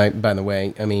is. By the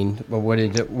way, I mean, what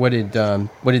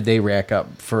did they rack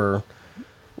up for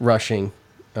rushing?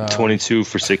 22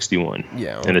 for 61.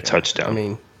 Yeah, and a touchdown. I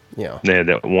mean, yeah, they had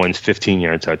that one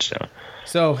 15-yard touchdown.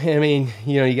 So I mean,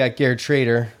 you know, you got Garrett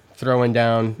Schrader throwing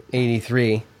down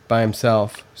 83 by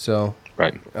himself. So.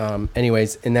 Right.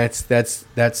 Anyways, and that's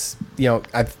you know,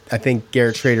 I think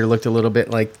Garrett Schrader looked a little bit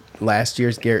like last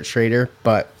year's Garrett Schrader,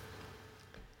 but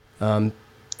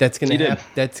that's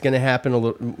gonna happen a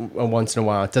little once in a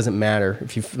while. It doesn't matter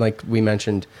if you, like we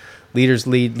mentioned, leaders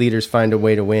lead, leaders find a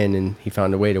way to win, and he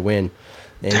found a way to win.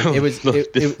 And it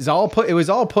was all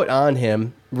put on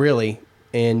him, really.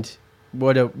 And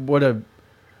what a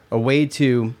way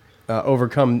to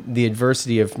overcome the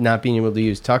adversity of not being able to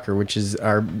use Tucker, which is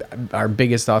our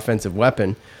biggest offensive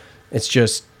weapon. It's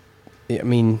just, I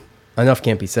mean, enough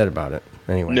can't be said about it.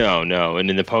 Anyway. No, and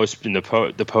in the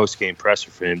post game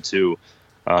presser for him too,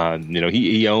 you know,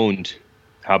 he owned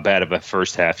how bad of a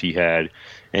first half he had,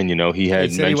 and you know he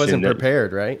said he wasn't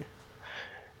prepared, right?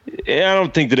 I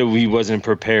don't think that he wasn't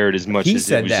prepared as much as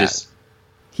it was just.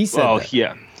 He said that.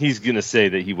 Yeah, he's going to say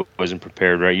that he wasn't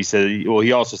prepared, right?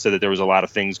 He also said that there was a lot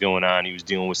of things going on. He was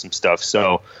dealing with some stuff.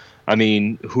 So, I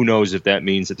mean, who knows if that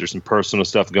means that there's some personal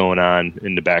stuff going on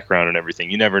in the background and everything.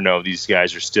 You never know. These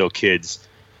guys are still kids,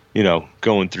 you know,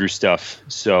 going through stuff.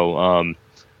 So,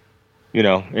 you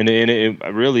know, and it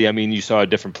really, I mean, you saw a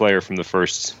different player from the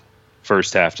first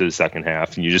first half to the second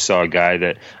half. And you just saw a guy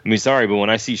that, I mean, sorry, but when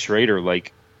I see Schrader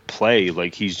play,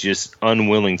 he's just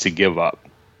unwilling to give up.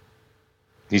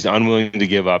 He's unwilling to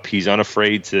give up. He's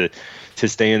unafraid to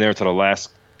stay in there to the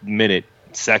last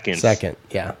second,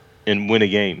 yeah, and win a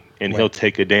game. And he'll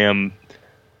take a damn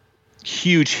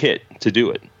huge hit to do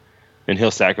it. And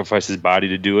he'll sacrifice his body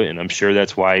to do it. And I'm sure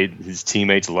that's why his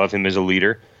teammates love him as a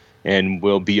leader and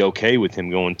will be okay with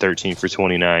him going 13 for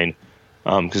 29.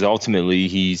 Because ultimately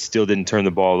he still didn't turn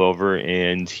the ball over,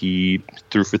 and he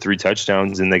threw for 3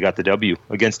 touchdowns, and they got the W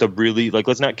against a really,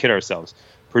 let's not kid ourselves.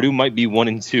 Purdue might be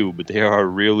 1-2, but they are a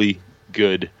really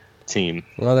good team.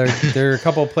 Well, they're a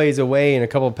couple plays away and a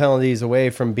couple penalties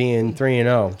away from being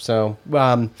 3-0. So,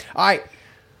 all right.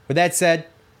 With that said,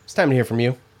 it's time to hear from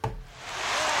you.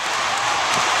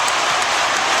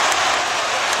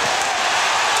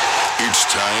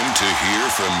 It's time to hear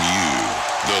from you.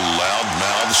 The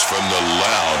loudmouths from the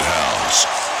Loud House.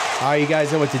 All right, you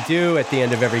guys know what to do. At the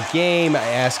end of every game, I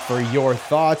ask for your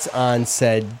thoughts on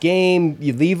said game.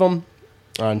 You leave them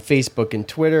on Facebook and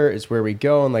Twitter is where we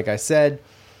go. And like I said,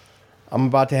 I'm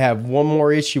about to have one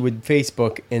more issue with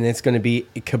Facebook, and it's going to be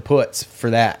kaputs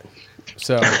for that.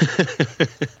 So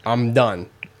I'm done.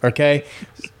 Okay?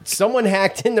 Someone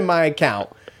hacked into my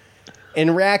account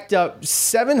and racked up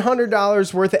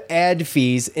 $700 worth of ad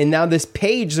fees. And now there's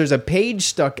a page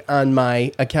stuck on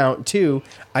my account too.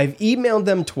 I've emailed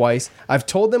them twice. I've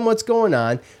told them what's going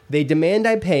on. They demand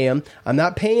I pay them. I'm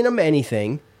not paying them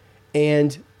anything.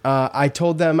 And I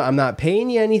told them, I'm not paying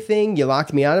you anything. You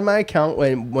locked me out of my account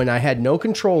when I had no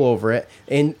control over it.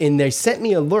 And they sent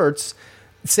me alerts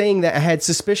saying that I had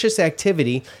suspicious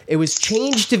activity. It was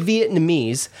changed to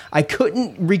Vietnamese. I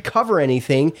couldn't recover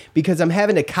anything because I'm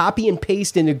having to copy and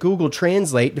paste into Google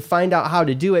Translate to find out how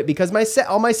to do it because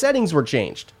all my settings were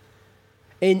changed.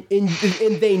 And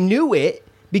they knew it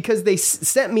because they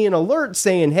sent me an alert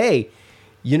saying, hey,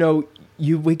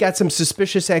 we got some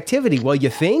suspicious activity. Well, you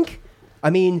think?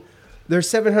 I mean, there's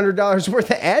 $700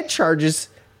 worth of ad charges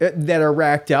that are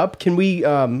racked up. Can we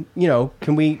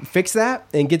fix that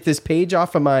and get this page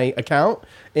off of my account?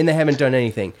 And they haven't done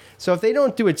anything. So if they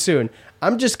don't do it soon,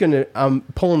 I'm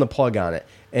pulling the plug on it.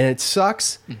 And it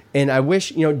sucks. And I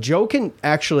wish, Joe can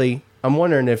actually, I'm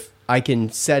wondering if I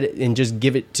can set it and just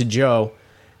give it to Joe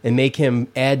and make him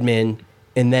admin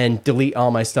and then delete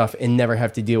all my stuff and never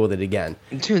have to deal with it again.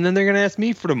 Dude, and then they're going to ask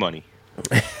me for the money.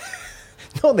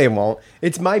 No, they won't.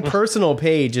 It's my personal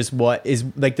page is what is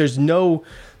there's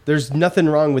nothing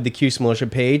wrong with the Cuse Militia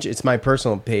page. It's my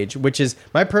personal page,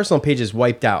 my personal page is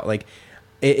wiped out.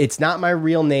 It's not my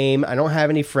real name. I don't have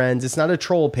any friends. It's not a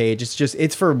troll page.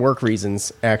 It's for work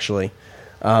reasons, actually.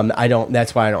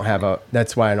 That's why I don't have a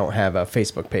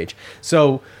Facebook page.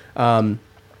 So, I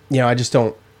just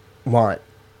don't want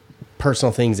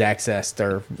personal things accessed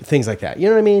or things like that. You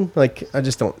know what I mean? I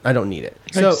don't need it.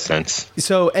 Makes sense.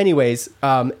 So anyways,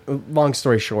 long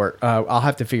story short, I'll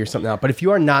have to figure something out. But if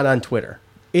you are not on Twitter,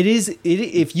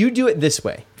 if you do it this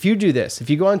way, if you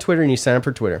go on Twitter and you sign up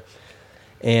for Twitter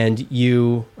and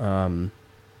you're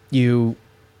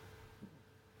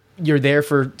there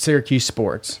for Syracuse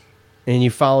sports and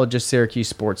you follow just Syracuse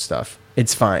sports stuff,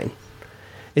 it's fine.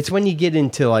 It's when you get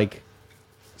into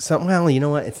well, you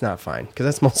know what? It's not fine because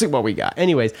that's mostly what we got.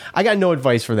 Anyways, I got no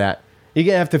advice for that. You're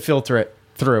going to have to filter it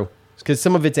through because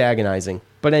some of it's agonizing.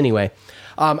 But anyway,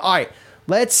 all right,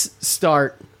 let's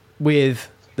start with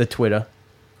the Twitter.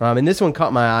 And this one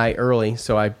caught my eye early,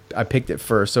 so I picked it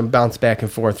first. So I'm bounced back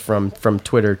and forth from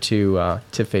Twitter to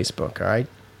Facebook, all right?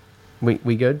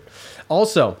 We good?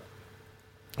 Also,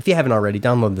 if you haven't already,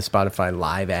 download the Spotify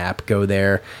Live app. Go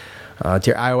there. To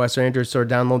your iOS or Android store,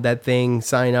 download that thing,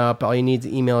 sign up. All you need is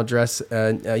an email address,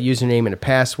 a username, and a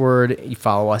password. You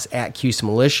follow us at Cuse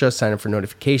Militia. Sign up for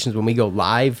notifications. When we go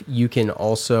live, you can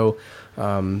also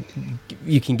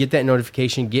you can get that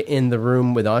notification, get in the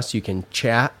room with us. You can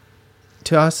chat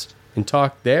to us and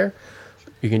talk there.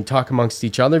 You can talk amongst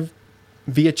each other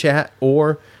via chat,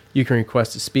 or you can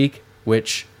request to speak,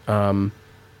 which a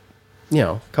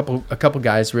couple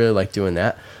guys really like doing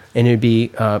that. And it'd be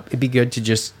good to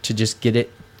just get it,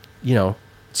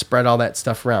 spread all that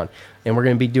stuff around. And we're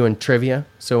going to be doing trivia.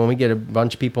 So when we get a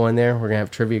bunch of people in there, we're going to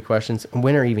have trivia questions. And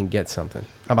winner even gets something.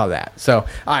 How about that? So,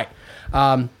 all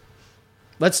right.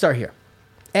 Let's start here.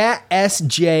 At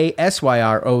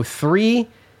SJSYR03,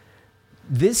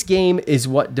 this game is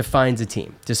what defines a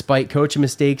team. Despite coaching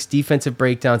mistakes, defensive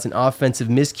breakdowns, and offensive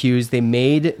miscues, they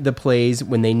made the plays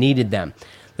when they needed them.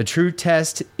 The true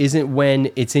test isn't when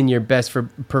it's in your best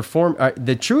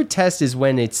the true test is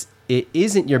when it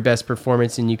isn't your best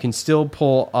performance and you can still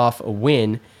pull off a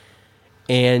win.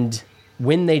 And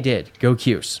when they did, go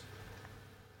Cuse.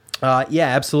 Yeah,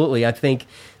 absolutely. I think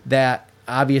that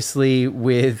obviously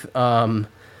with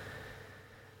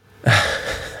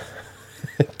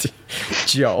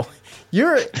Joe,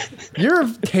 you're a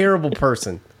terrible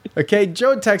person. Okay,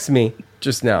 Joe texted me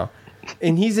just now,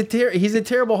 and he's a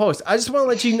terrible host. I just want to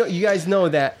let you guys know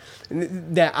that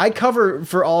I cover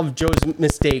for all of Joe's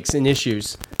mistakes and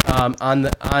issues on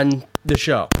the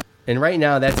show. And right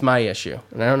now, that's my issue,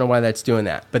 and I don't know why that's doing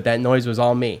that. But that noise was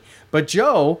all me. But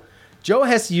Joe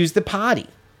has to use the potty,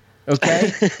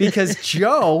 okay? Because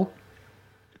Joe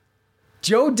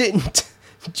didn't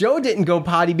go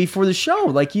potty before the show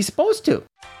like he's supposed to.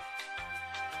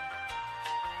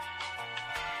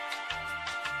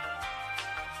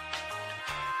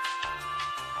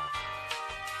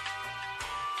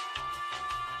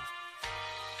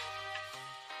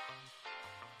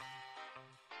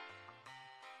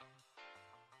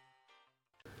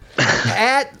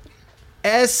 At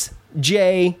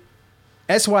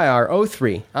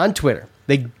SJSYR03 on Twitter.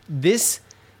 This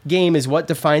game is what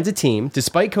defines a team.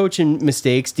 Despite coaching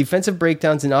mistakes, defensive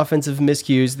breakdowns, and offensive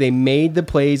miscues, they made the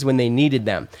plays when they needed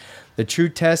them. The true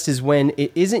test is when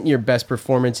it isn't your best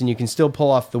performance and you can still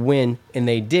pull off the win, and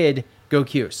they did. Go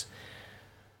Cuse.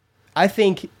 I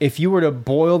think if you were to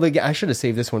boil the game, I should have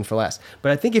saved this one for last,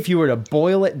 but I think if you were to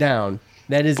boil it down,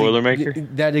 that is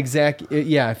Boilermaker?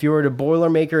 Yeah, if you were to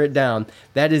Boilermaker it down,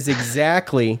 that is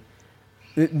exactly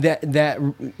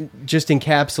that just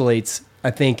encapsulates,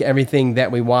 I think, everything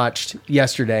that we watched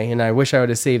yesterday. And I wish I would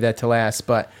have saved that to last,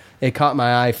 but it caught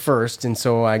my eye first, and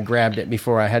so I grabbed it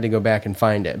before I had to go back and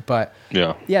find it. But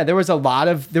yeah, there was a lot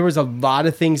of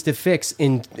things to fix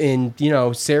in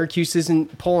Syracuse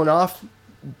isn't pulling off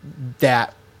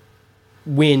that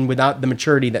win without the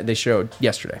maturity that they showed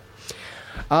yesterday.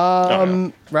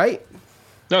 Right?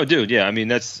 No, dude. Yeah, I mean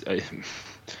there's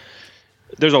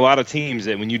a lot of teams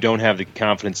that when you don't have the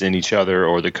confidence in each other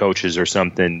or the coaches or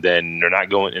something, then they're not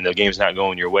going, and the game's not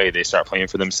going your way. They start playing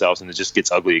for themselves, and it just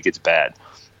gets ugly. It gets bad.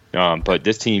 But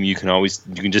this team, you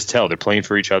can just tell they're playing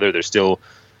for each other. They're still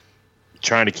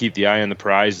trying to keep the eye on the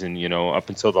prize, and up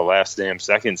until the last damn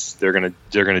seconds, they're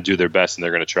gonna do their best, and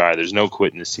they're gonna try. There's no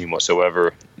quit in this team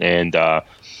whatsoever. And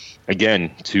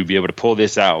again, to be able to pull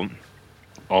this out,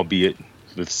 albeit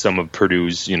with some of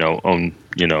Perdue's, own,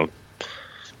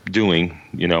 doing,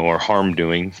 or harm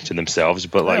doing to themselves,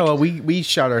 but we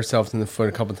shot ourselves in the foot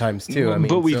a couple times too.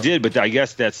 We did. But I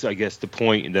guess that's the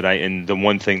point that and the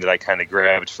one thing that I kind of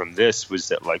grabbed from this was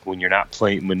that when you're not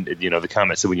playing, when the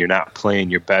comment said when you're not playing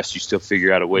your best, you still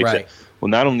figure out a way to. Well,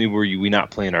 not only were we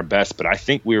not playing our best, but I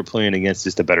think we were playing against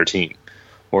just a better team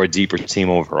or a deeper team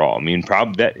overall. I mean,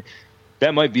 probably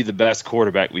that might be the best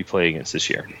quarterback we play against this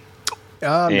year.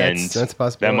 And that's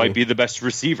possible. That might be the best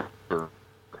receiver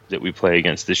that we play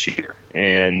against this year.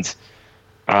 And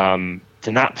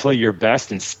to not play your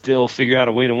best and still figure out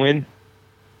a way to win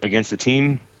against a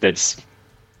team that's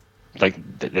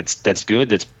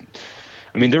good.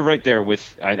 They're right there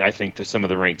with I think some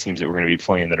of the ranked teams that we're going to be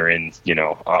playing that are in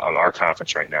our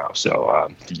conference right now.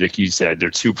 So like you said, they're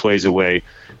 2 plays away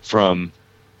from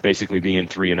basically being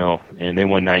 3-0, and they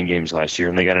won 9 games last year,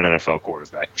 and they got an NFL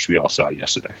quarterback, which we all saw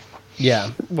yesterday. Yeah,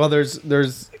 well,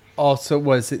 there's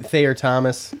also Thayer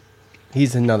Thomas.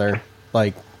 He's another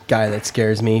guy that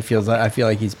scares me. I feel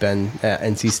like he's been at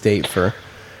NC State for.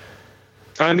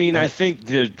 I think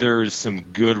there's some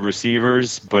good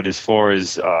receivers, but as far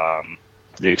as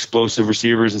the explosive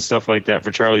receivers and stuff like that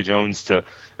for Charlie Jones, there's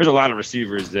a lot of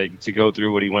receivers that to go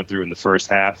through what he went through in the first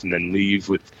half and then leave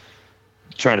with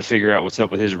trying to figure out what's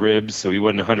up with his ribs. So he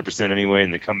wasn't 100% anyway,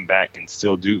 and they come back and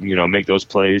still do make those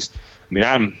plays.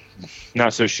 I'm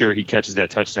not so sure he catches that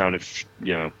touchdown if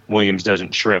Williams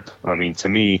doesn't trip. To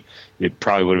me, it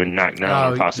probably would have been knocked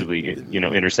down or possibly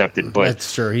intercepted. But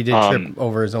that's true. He did trip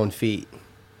over his own feet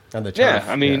on the turf.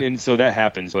 Yeah, and so that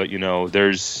happens. But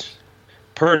there's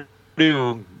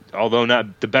Perdue, although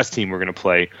not the best team we're going to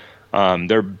play.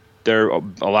 They're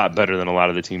a lot better than a lot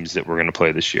of the teams that we're going to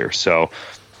play this year. So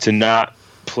to not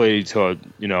play to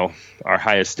our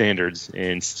highest standards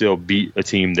and still beat a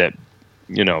team that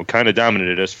kind of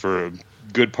dominated us for a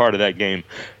good part of that game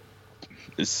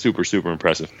is super, super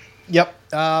impressive. Yep.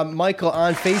 Michael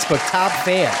on Facebook, top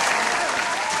fan.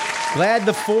 Glad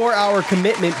the 4-hour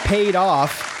commitment paid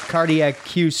off. Cardiac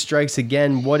Q strikes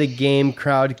again. What a game.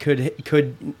 Crowd could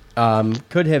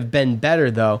have been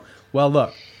better, though. Well,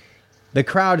 look, the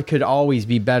crowd could always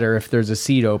be better if there's a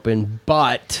seat open,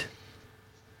 but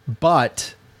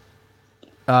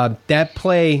that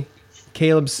play,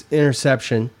 Caleb's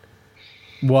interception,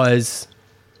 was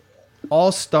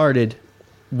all started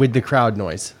with the crowd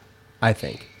noise, I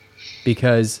think,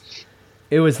 because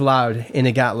it was loud and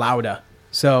it got louder.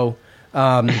 So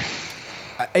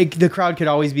The crowd could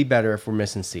always be better if we're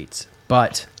missing seats,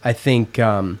 but I think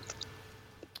I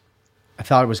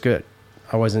thought it was good.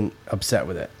 I wasn't upset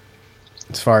with it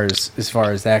as far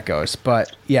as that goes.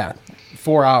 But yeah,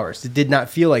 4 hours. It did not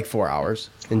feel like 4 hours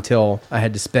until I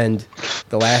had to spend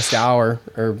the last hour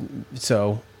or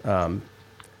so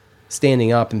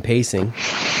standing up and pacing.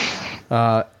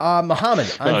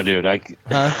 Muhammad.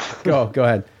 Go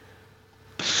ahead.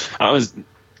 I was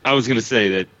gonna say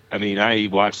that. I mean, I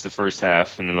watched the first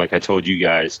half, and then, like I told you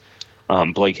guys,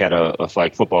 Blake had a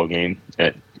flag football game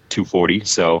at 2:40,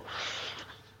 so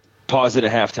paused it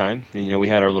at halftime. And, we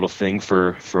had our little thing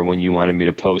for when you wanted me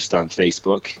to post on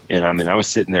Facebook. And I mean, I was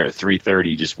sitting there at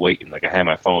 3:30 just waiting. Like, I had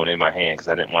my phone in my hand because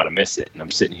I didn't want to miss it. And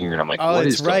I'm sitting here and I'm like, what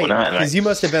is going on? Because you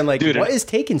must have been like, dude, what is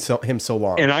taking him so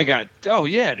long? And I got,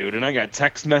 and I got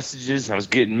text messages. I was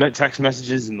getting text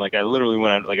messages. And like, I literally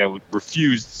went out, I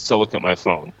refused to look at my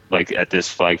phone, like at this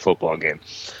flag football game.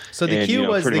 So the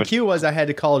cue was I had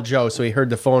to call Joe. So he heard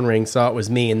the phone ring, saw it was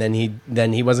me. And then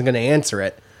he wasn't going to answer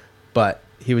it, but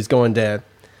he was going to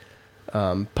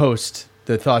post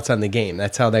the thoughts on the game.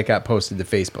 That's how that got posted to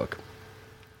Facebook.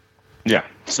 Yeah.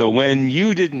 So when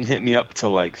you didn't hit me up till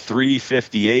like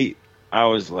 3:58, I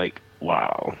was like,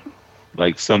 wow,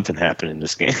 like something happened in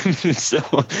this game.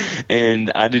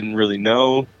 And I didn't really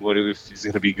know if it was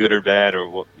going to be good or bad or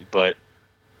what. But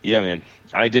yeah, man,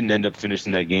 I didn't end up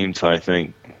finishing that game till I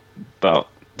think about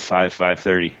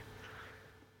 5:30.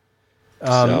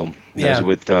 So that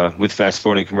was with fast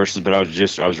forwarding commercials, but I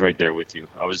was right there with you.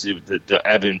 The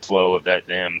ebb and flow of that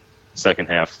damn second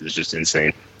half is just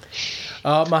insane.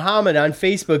 Muhammad on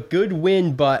Facebook, good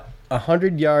win, but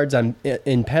 100 yards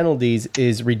in penalties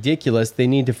is ridiculous. They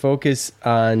need to focus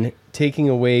on taking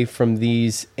away from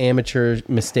these amateur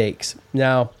mistakes.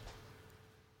 Now,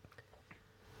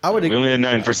 we only had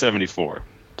 9 for 74,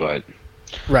 but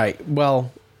right.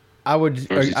 Well, I would.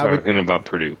 Talking about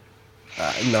Perdue.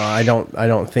 No, I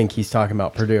don't think he's talking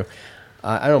about Perdue.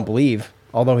 I don't believe,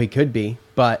 although he could be.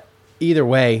 But either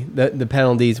way, the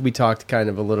penalties, we talked kind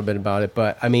of a little bit about it.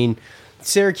 But, I mean,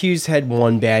 Syracuse had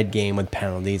one bad game with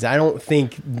penalties. I don't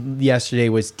think yesterday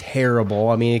was terrible.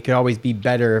 I mean, it could always be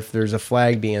better if there's a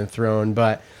flag being thrown.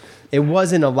 But it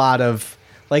wasn't a lot of,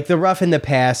 like, the roughing the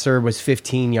passer was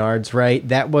 15 yards, right?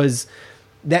 To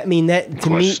me,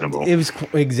 it was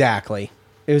exactly.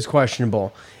 It was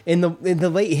questionable. In the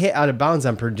late hit out of bounds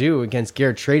on Perdue against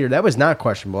Garrett Schrader, that was not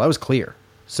questionable. That was clear.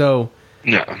 So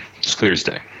no, it's clear as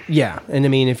day. Yeah, and I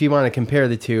mean, if you want to compare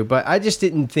the two, but I just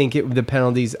didn't think the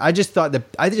penalties. I just thought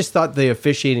the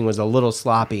officiating was a little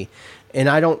sloppy, and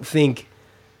I don't think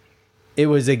it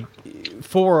was a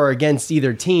for or against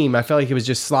either team. I felt like it was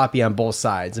just sloppy on both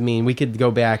sides. I mean, we could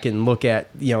go back and look at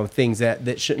things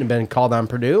that shouldn't have been called on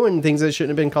Perdue and things that shouldn't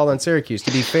have been called on Syracuse.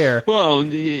 To be fair, well,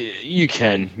 you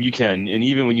can, and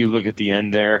even when you look at the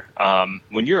end there,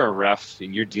 when you're a ref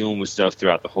and you're dealing with stuff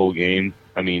throughout the whole game.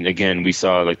 I mean, again, we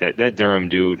saw like that Durham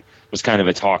dude was kind of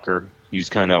a talker. He was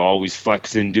kind of always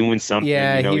flexing, doing something.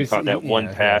 Yeah, he caught that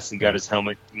one pass and got his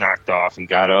helmet knocked off and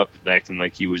got up, acting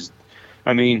like he was.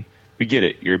 I mean. We get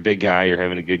it. You're a big guy. You're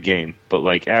having a good game. But,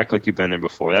 like, act like you've been there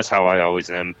before. That's how I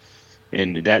always am.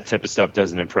 And that type of stuff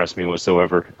doesn't impress me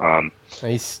whatsoever.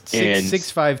 He's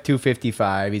 6'5",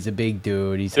 255. He's a big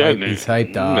dude. He's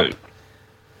hyped up.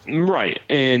 Right.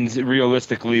 And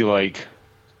realistically, like,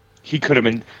 he could have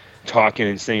been talking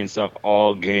and saying stuff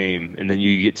all game. And then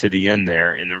you get to the end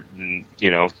there. And,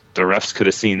 the refs could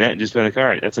have seen that and just been like, all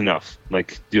right, that's enough.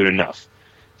 Like, dude, enough.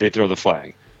 They throw the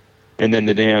flag. And then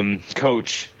the damn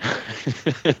coach,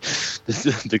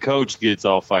 the coach gets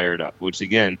all fired up, which,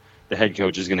 again, the head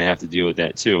coach is going to have to deal with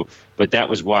that too. But that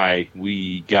was why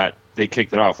they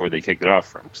kicked it off where they kicked it off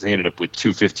from, because they ended up with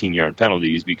 2 15-yard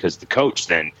penalties because the coach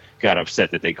then got upset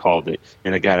that they called it,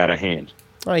 and it got out of hand.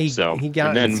 Oh, he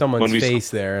got in someone's face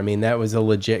there. I mean, that was a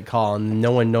legit call, and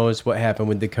no one knows what happened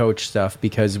with the coach stuff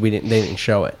because they didn't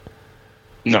show it.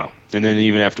 No. And then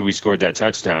even after we scored that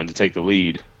touchdown to take the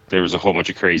lead, there was a whole bunch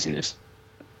of craziness.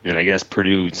 And I guess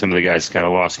Purdue, some of the guys kind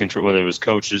of lost control, whether it was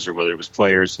coaches or whether it was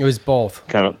players. It was both.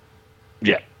 Kind of,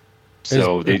 yeah.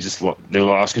 So they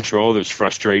lost control. There's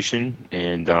frustration.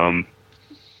 And, I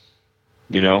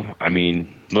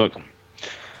mean, look,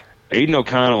 Aiden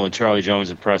O'Connell and Charlie Jones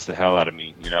impressed the hell out of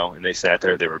me, and they sat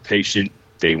there. They were patient.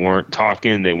 They weren't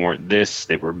talking. They weren't this.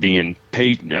 They were being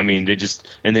paid. I mean,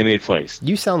 and they made plays.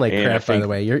 You sound like crap, by the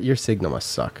way. Your signal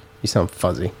must suck. You sound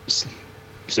fuzzy.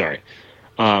 Sorry.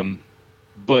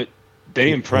 But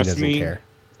they impressed me,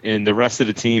 and the rest of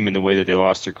the team and the way that they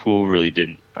lost their cool really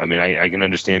didn't. I mean, I can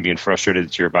understand being frustrated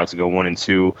that you're about to go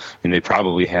 1-2, and they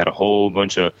probably had a whole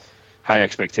bunch of high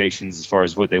expectations as far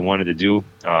as what they wanted to do,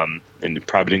 and it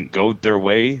probably didn't go their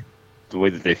way, the way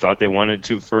that they thought they wanted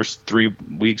to first 3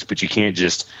 weeks. But you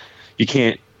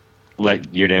can't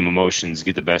let your damn emotions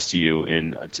get the best of you.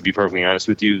 And to be perfectly honest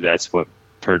with you, that's what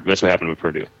happened with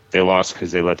Purdue. They lost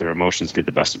because they let their emotions get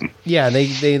the best of them. Yeah,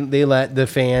 they let the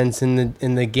fans and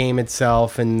the game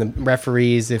itself and the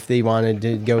referees, if they wanted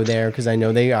to go there, because I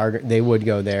know they would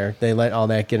go there. They let all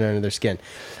that get under their skin.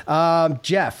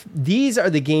 Jeff, these are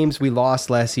the games we lost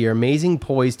last year. Amazing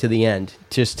poise to the end.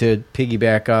 Just to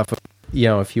piggyback off,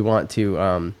 if you want to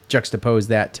juxtapose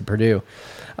that to Purdue,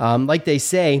 like they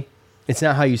say, it's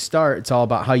not how you start; it's all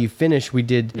about how you finish. We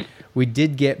did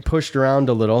get pushed around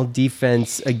a little.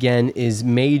 Defense again is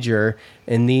major,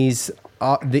 and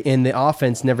the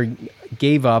offense never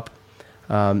gave up.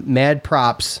 Mad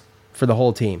props for the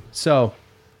whole team. So,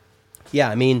 yeah,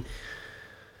 I mean,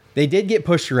 they did get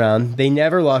pushed around. They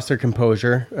never lost their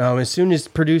composure. As soon as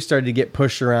Purdue started to get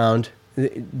pushed around,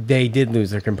 they did lose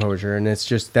their composure, and it's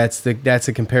just that's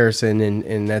a comparison,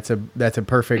 and that's a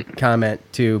perfect comment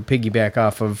to piggyback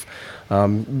off of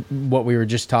what we were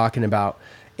just talking about.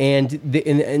 And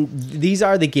these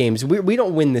are the games. We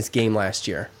don't win this game last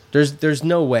year. There's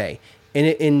no way.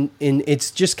 And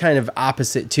it's just kind of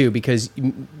opposite too, because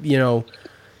you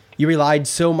relied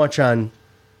so much on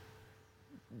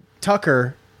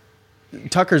Tucker's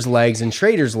legs and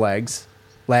Schrader's legs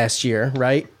last year,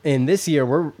 right? And this year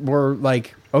we're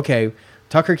like, okay,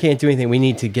 Tucker can't do anything. We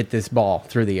need to get this ball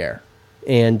through the air,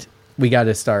 and we got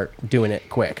to start doing it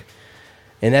quick.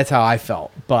 And that's how I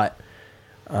felt. But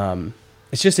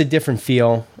it's just a different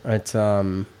feel. It's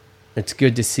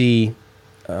good to see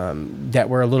that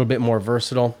we're a little bit more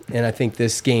versatile, and I think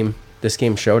this game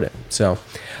showed it. So,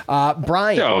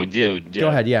 Brian, go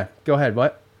ahead. Yeah, go ahead.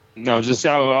 What? No, just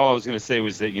all I was going to say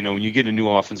was that when you get a new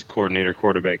offensive coordinator,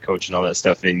 quarterback coach, and all that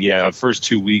stuff, and first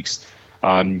 2 weeks,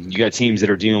 you got teams that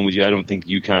are dealing with you. I don't think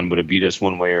UConn would have beat us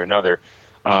one way or another.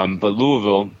 But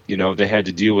Louisville, they had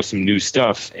to deal with some new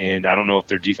stuff, and I don't know if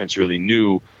their defense really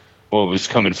knew what was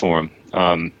coming for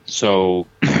them. So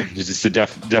it's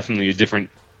definitely a different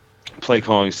play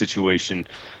calling situation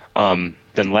than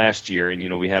last year.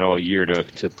 And, we had all year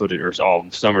to put it, or all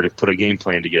summer to put a game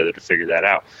plan together to figure that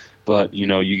out. But, you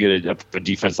get a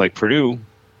defense like Purdue,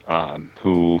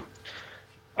 who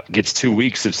gets 2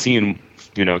 weeks of seeing,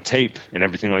 tape and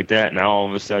everything like that. Now all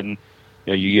of a sudden,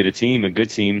 you get a good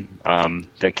team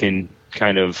that can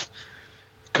kind of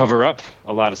cover up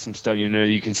a lot of some stuff.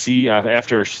 You can see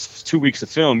after 2 weeks of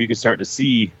film, you can start to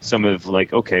see some of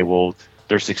okay, well,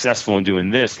 they're successful in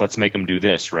doing this. Let's make them do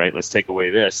this, right? Let's take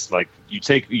away this.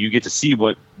 You get to see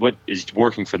what is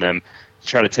working for them,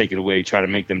 try to take it away, try to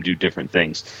make them do different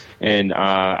things. And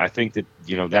I think that,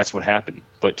 that's what happened.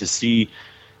 But to see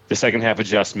the second half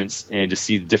adjustments and to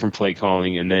see the different play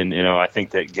calling, and then, I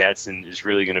think that Gadsden is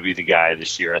really going to be the guy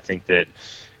this year. I think that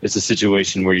it's a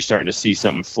situation where you're starting to see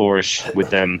something flourish with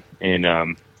them. And,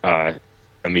 they're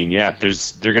going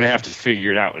to have to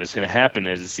figure it out. And it's going to happen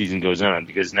as the season goes on,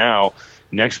 because now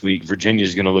next week, Virginia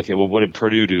is going to look at, well, what did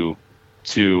Purdue do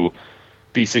to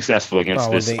be successful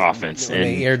against this offense? And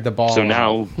they aired the ball. So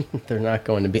now they're not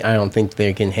going to be. I don't think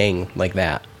they can hang like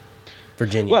that.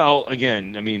 Virginia. Well,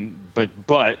 again,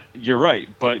 but you're right.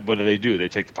 But what do? They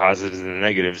take the positives and the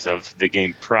negatives of the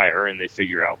game prior, and they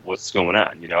figure out what's going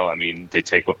on. They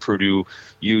take what Purdue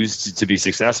used to be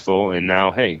successful, and now,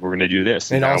 hey, we're going to do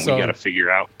this, and now we got to figure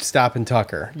out stopping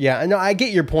Tucker. Yeah, no, I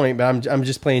get your point, but I'm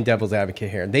just playing devil's advocate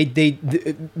here.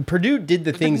 Purdue did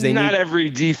the things they. Not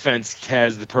every defense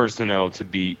has the personnel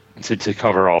to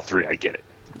cover all three. I get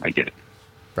it.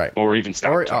 Right. Or even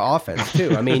stop. Or offense, too.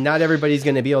 Not everybody's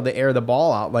going to be able to air the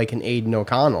ball out like an Aiden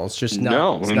O'Connell. It's just not.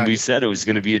 No, and we said it was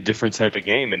going to be a different type of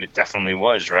game, and it definitely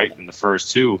was, right, in the first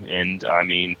two. And,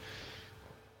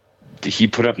 he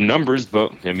put up numbers,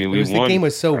 but, we won. The game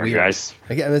was so weird. Guys.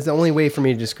 Again, that's the only way for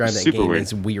me to describe that game. Weird.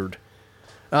 It's weird.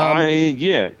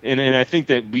 Yeah, and I think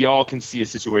that we all can see a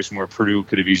situation where Purdue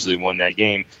could have easily won that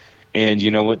game. And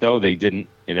you know what, though? They didn't.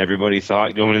 And everybody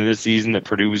thought going into this season that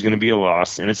Purdue was going to be a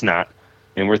loss, and it's not.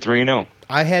 And we're 3-0.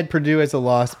 I had Purdue as a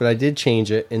loss, but I did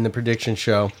change it in the prediction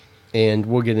show, and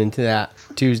we'll get into that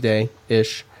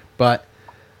Tuesday-ish. But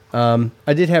I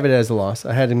did have it as a loss.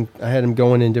 I had him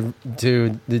going into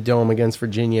the Dome against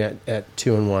Virginia at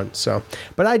 2-1. So,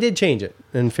 but I did change it.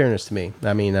 In fairness to me,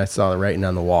 I saw the writing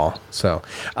on the wall. So,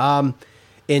 and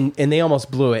they almost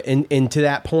blew it. And to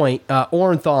that point,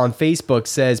 Orenthal on Facebook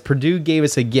says Purdue gave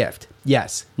us a gift.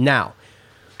 Yes. Now.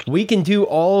 We can do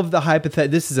all of the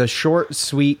hypothetical. This is a short,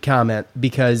 sweet comment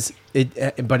because it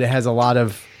has a lot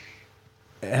of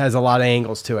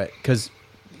angles to it, because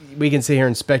we can sit here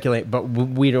and speculate, but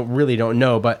we really don't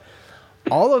know. But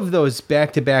all of those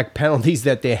back-to-back penalties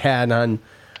that they had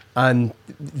on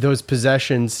those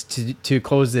possessions to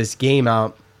close this game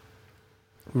out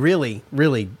really,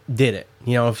 really did it.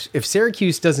 You know, if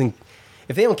Syracuse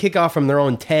if they don't kick off from their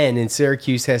own 10 and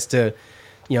Syracuse has to,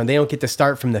 you know, they don't get to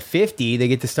start from the 50, they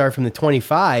get to start from the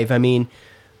 25. I mean,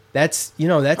 I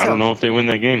don't know if they win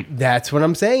that game. That's what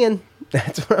I'm saying.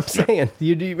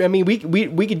 I mean,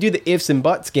 we could do the ifs and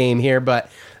buts game here, but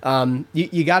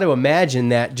you got to imagine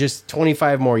that just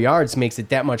 25 more yards makes it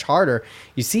that much harder.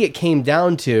 You see, it came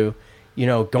down to, you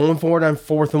know, going forward on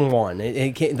 4th and 1.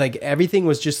 It came, like, everything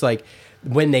was just like,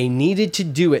 when they needed to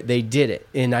do it, they did it.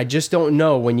 And I just don't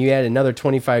know, when you add another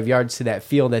 25 yards to that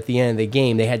field at the end of the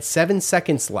game, they had 7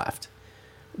 seconds left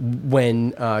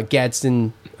when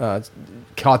Gadsden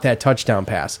caught that touchdown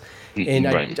pass. And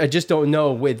right. I just don't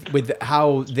know with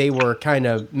how they were kind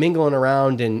of mingling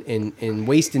around and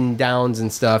wasting downs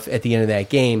and stuff at the end of that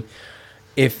game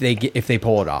if they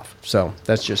pull it off. So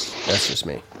that's just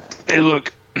me. Hey,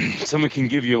 look, someone can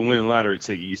give you a winning lottery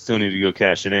ticket. You still need to go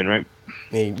cash it in, right?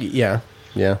 Yeah.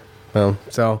 Well,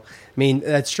 so I mean,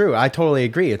 that's true. I totally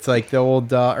agree. It's like the old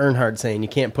Earnhardt saying, you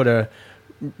can't put a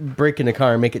brick in a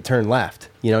car and make it turn left.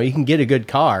 You know, you can get a good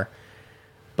car,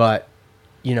 but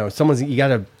you know, you got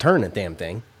to turn that damn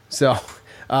thing. So,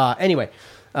 anyway,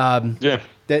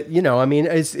 that, you know, I mean,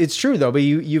 it's true though, but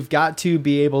you've got to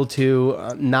be able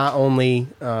to not only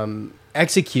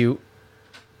execute,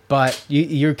 but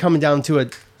you're coming down to a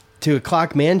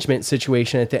clock management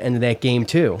situation at the end of that game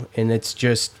too, and it's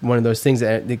just one of those things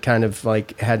that it kind of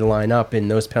like had to line up, and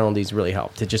those penalties really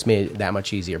helped. It just made it that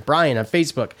much easier. Brian on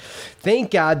Facebook, thank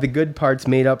God the good parts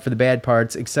made up for the bad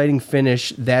parts. Exciting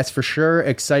finish, that's for sure.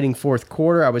 Exciting fourth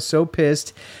quarter. I was so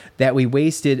pissed that we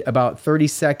wasted about 30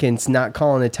 seconds not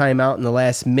calling a timeout in the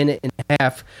last minute and a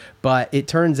half, but it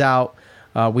turns out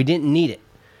we didn't need it.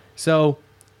 So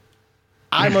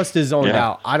I must have zoned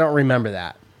out. I don't remember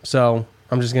that. So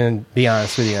I'm just going to be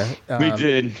honest with you. We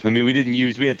did. I mean, we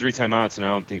had 3 timeouts, and I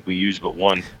don't think we used but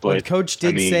one. But the coach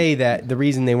did say that the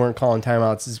reason they weren't calling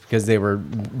timeouts is because they were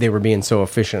being so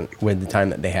efficient with the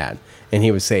time that they had, and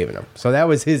he was saving them. So that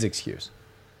was his excuse.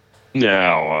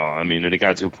 Yeah, well, I mean, and it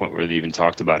got to a point where they even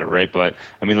talked about it, right? But,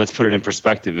 I mean, let's put it in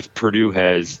perspective. If Perdue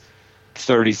has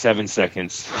 37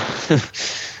 seconds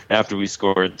after we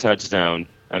score a touchdown,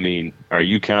 I mean, are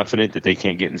you confident that they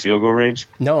can't get in field goal range?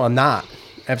 No, I'm not.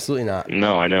 Absolutely not.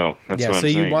 No, I know. That's what I'm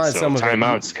saying. You wanted some of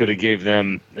timeouts could have gave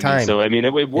them time. So I mean,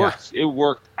 it worked. Yeah. It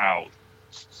worked out.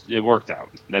 It worked out.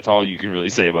 That's all you can really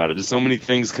say about it. There's so many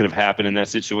things could have happened in that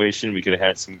situation. We could have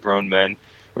had some grown men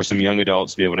or some young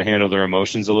adults be able to handle their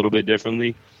emotions a little bit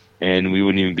differently, and we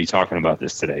wouldn't even be talking about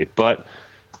this today. But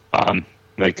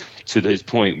like to his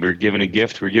point, we're given a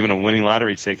gift. We're given a winning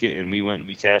lottery ticket, and we went and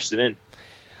we cashed it in.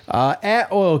 At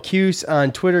Oil Cuse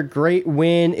on Twitter, great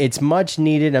win. It's much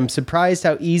needed. I'm surprised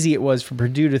how easy it was for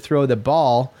Perdue to throw the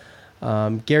ball.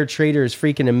 Garrett Schrader is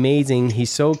freaking amazing. He's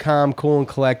so calm, cool, and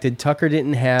collected. Tucker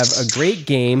didn't have a great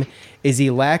game. Is he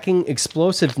lacking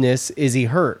explosiveness? Is he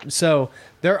hurt? So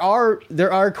there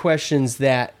are questions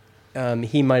that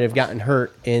he might have gotten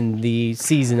hurt in the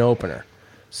season opener.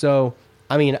 So,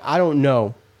 I mean, I don't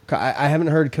know. I haven't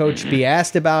heard Coach be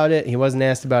asked about it. He wasn't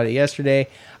asked about it yesterday.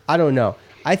 I don't know.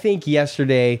 I think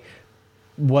yesterday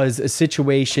was a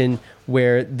situation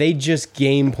where they just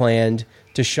game planned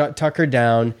to shut Tucker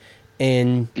down,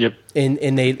 and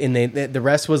the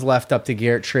rest was left up to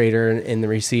Garrett Schrader and the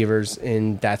receivers,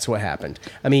 and that's what happened.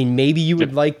 I mean, maybe you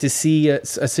would like to see a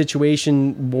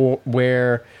situation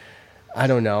where, I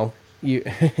don't know,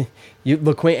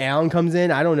 LaQuint Allen comes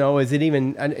in. I don't know. Is it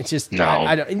even? It's just no.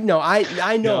 I don't. No,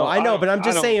 I know. But I'm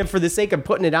just saying, for the sake of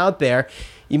putting it out there,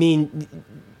 you mean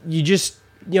you just.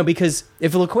 You know, because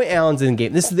if LaQuint Allen's in the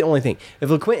game, this is the only thing. If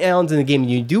LaQuint Allen's in the game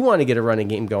and you do want to get a running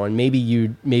game going, maybe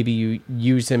you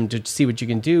use him to see what you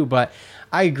can do. But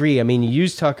I agree. I mean, you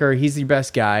use Tucker; he's your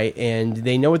best guy, and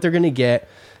they know what they're going to get.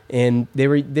 And they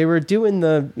were doing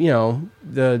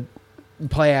the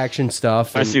play action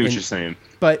stuff. I see what you're saying.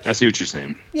 But I see what you're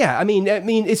saying. Yeah, I mean,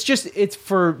 it's just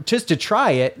to try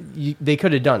it. They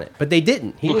could have done it, but they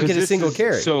didn't. He didn't get a single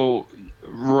carry. So.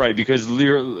 Right, because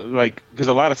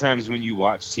a lot of times when you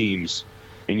watch teams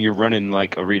and you're running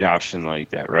like a read option like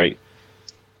that, right?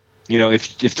 You know,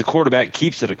 if the quarterback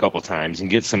keeps it a couple times and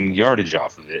gets some yardage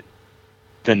off of it,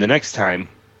 then the next time,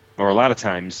 or a lot of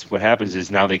times, what happens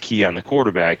is now they key on the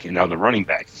quarterback and now the running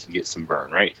back can get some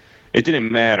burn, right? It didn't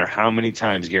matter how many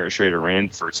times Garrett Schrader ran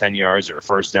for 10 yards or a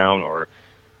first down, or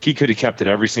he could have kept it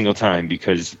every single time,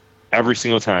 because every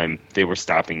single time they were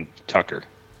stopping Tucker.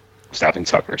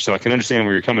 So I can understand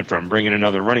where you're coming from. Bringing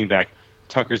another running back,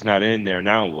 Tucker's not in there.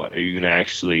 Now what? Are you going to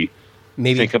actually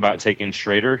Maybe think about taking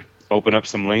Schrader, open up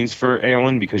some lanes for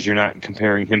Allen because you're not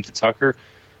comparing him to Tucker.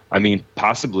 I mean,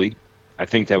 possibly. I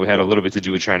think that had a little bit to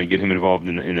do with trying to get him involved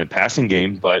in the passing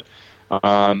game. But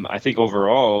I think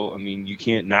overall, I mean, you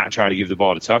can't not try to give the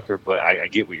ball to Tucker. But I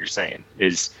get what you're saying.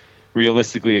 Is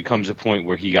realistically, it comes a point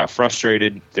where he got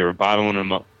frustrated. They were bottling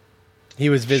him up. He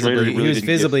was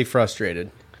visibly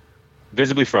frustrated.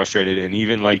 Visibly frustrated, and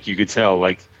even like you could tell,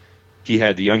 like he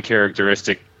had the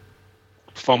uncharacteristic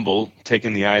fumble,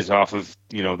 taking the eyes off of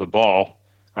the ball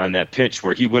on that pitch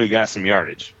where he would have got some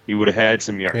yardage. He would have had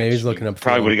some yardage. Yeah, he was looking up.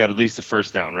 Probably would have got at least the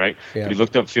first down, right? Yeah. But he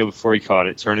looked upfield before he caught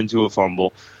it, turned into a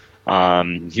fumble.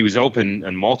 He was open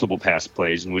on multiple pass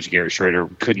plays in which Garrett Schrader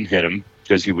couldn't hit him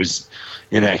because he was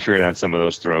inaccurate on some of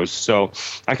those throws. So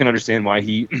I can understand why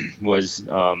he was.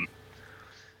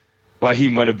 Why he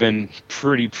might have been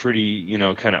pretty,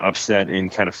 kind of upset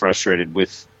and kind of frustrated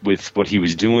with what he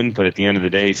was doing. But at the end of the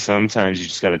day, sometimes you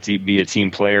just got to be a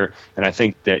team player. And I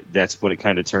think that's what it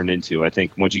kind of turned into. I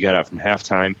think once you got out from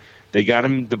halftime, they got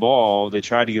him the ball. They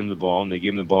tried to give him the ball, and they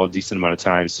gave him the ball a decent amount of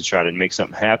times to try to make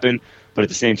something happen. But at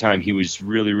the same time, he was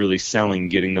really, really selling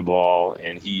getting the ball.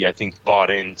 And he, I think,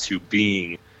 bought into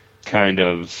being kind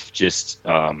of just,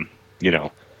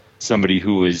 somebody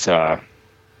who was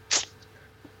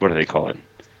what do they call it?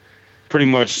 Pretty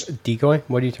much decoy.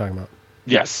 What are you talking about?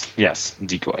 Yes,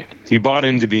 decoy. He bought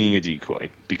into being a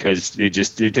decoy because it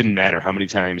didn't matter how many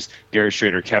times Garrett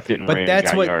Schrader kept it and ran and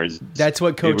got yards. That's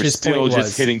what Coach's point was. Still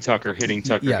just hitting Tucker.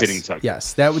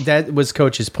 Yes, that was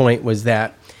Coach's point, was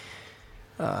that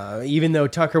even though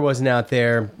Tucker wasn't out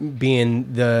there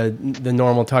being the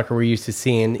normal Tucker we're used to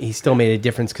seeing, he still made a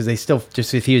difference because they still,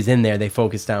 just if he was in there, they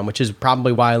focused on, which is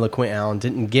probably why LaQuint Allen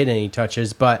didn't get any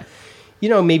touches, but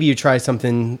maybe you try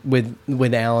something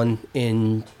with Allen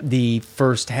in the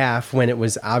first half when it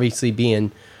was obviously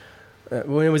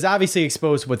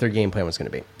exposed what their game plan was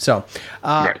going to be. So,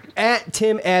 right. At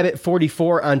Tim Abbott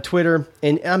 44 on Twitter,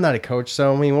 and I'm not a coach,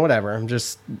 so I mean, whatever. I'm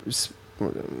just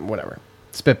whatever,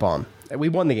 spitballing. We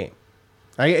won the game.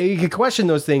 You could question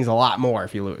those things a lot more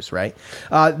if you lose, right?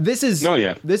 This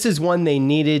is one they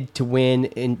needed to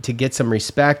win and to get some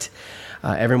respect.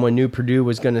 Everyone knew Perdue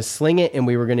was going to sling it, and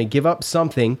we were going to give up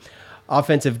something.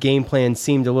 Offensive game plan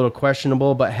seemed a little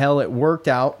questionable, but hell, it worked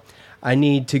out. I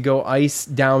need to go ice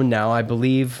down now. I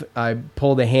believe I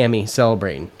pulled a hammy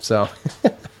celebrating. So,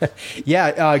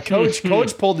 yeah, Coach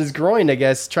pulled his groin, I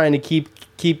guess, trying to keep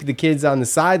the kids on the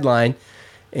sideline.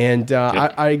 And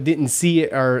I didn't see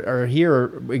it or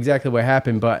hear exactly what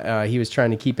happened, but he was trying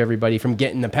to keep everybody from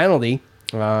getting the penalty.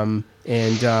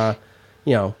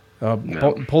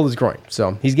 Pulled his groin,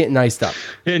 so he's getting iced up.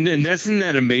 And isn't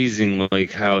that amazing?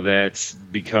 Like how that's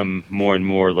become more and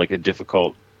more like a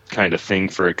difficult kind of thing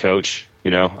for a coach.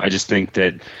 I just think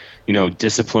that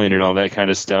discipline and all that kind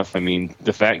of stuff. I mean,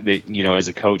 the fact that as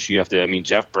a coach you have to. I mean,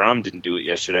 Jeff Brom didn't do it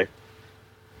yesterday.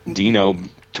 Dino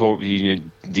pulled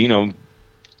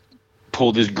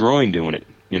his groin doing it.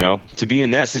 To be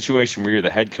in that situation where you're the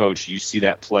head coach, you see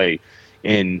that play,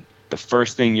 and the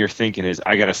first thing you're thinking is,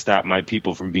 I got to stop my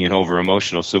people from being over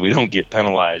emotional so we don't get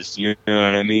penalized. You know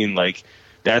what I mean? Like,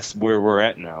 that's where we're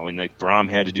at now. And like Brom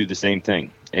had to do the same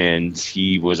thing, and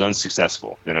he was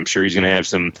unsuccessful. And I'm sure he's going to have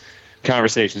some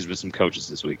conversations with some coaches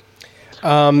this week.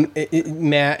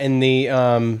 Matt in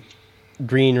the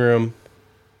green room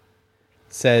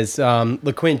says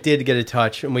LaQuint did get a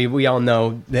touch, and we all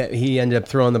know that he ended up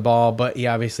throwing the ball, but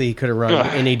he could have run,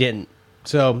 and he didn't.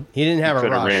 So he didn't have a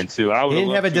rush. Ran too. He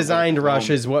didn't have a designed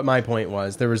rush, is what my point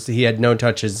was. He had no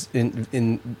touches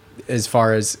in as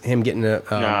far as him getting a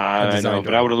I know,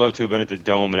 but I would have loved to have been at the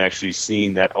dome and actually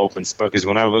seen that open spot. Because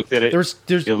when I looked at it,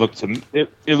 it looked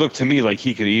to me like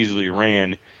he could have easily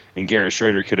ran, and Garrett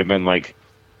Schrader could have been like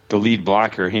the lead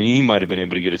blocker, and he might have been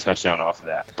able to get a touchdown off of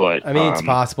that. But I mean, it's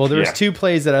possible. There was two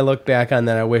plays that I look back on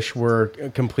that I wish were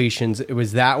completions. It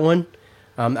was that one.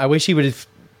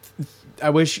 I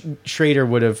wish Schrader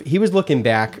would have. He was looking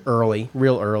back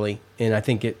real early, and I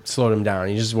think it slowed him down.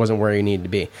 He just wasn't where he needed to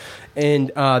be. And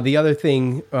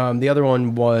the other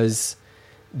one was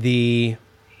the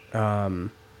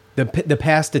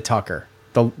pass to Tucker,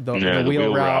 the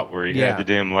wheel route where he had the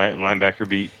damn linebacker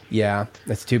beat. Yeah,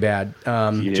 that's too bad. He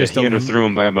underthrew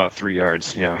him by about 3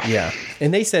 yards. Yeah.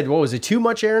 And they said, what was it, too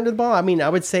much air into the ball? I mean, I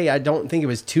would say I don't think it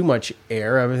was too much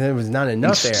air. I mean, it was not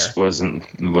enough air. It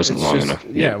wasn't long enough.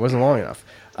 Yeah, it wasn't long enough.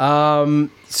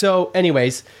 So,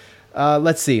 anyways,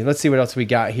 let's see what else we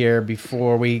got here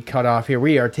before we cut off here.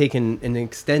 We are taking an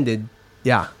extended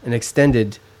fan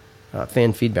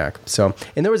feedback. So,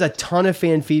 and there was a ton of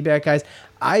fan feedback, guys.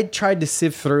 I tried to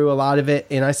sift through a lot of it,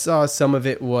 and I saw some of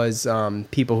it was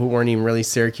people who weren't even really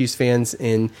Syracuse fans,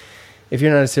 and if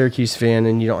you're not a Syracuse fan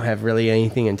and you don't have really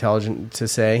anything intelligent to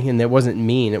say, and it wasn't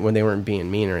mean when they weren't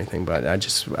being mean or anything, but I'm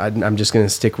just going to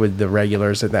stick with the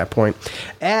regulars at that point.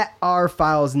 At our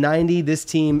Files 90, this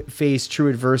team faced true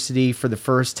adversity for the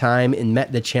first time and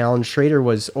met the challenge. Schrader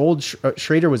was old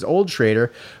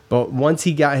Schrader, but once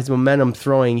he got his momentum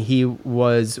throwing, he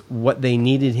was what they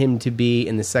needed him to be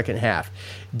in the second half.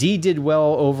 D did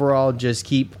well overall, just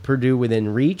keep Perdue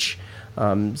within reach.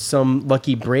 Some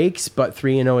lucky breaks, but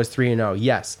 3-0 is 3-0.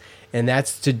 Yes. And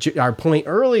that's to our point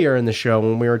earlier in the show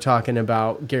when we were talking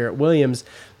about Garrett Williams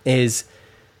is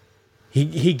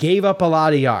he gave up a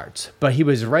lot of yards, but he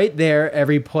was right there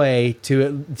every play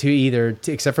to either,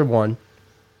 except for one,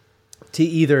 to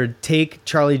either take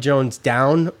Charlie Jones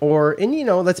down or, and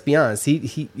let's be honest,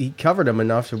 he covered him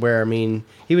enough to where,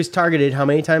 he was targeted how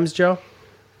many times, Joe?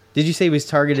 Did you say he was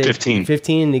targeted? 15.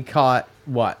 15, and he caught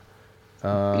what?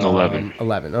 11.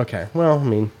 11. Okay. Well,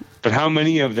 but how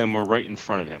many of them were right in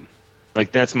front of him?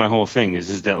 Like, that's my whole thing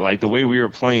is that, like, the way we were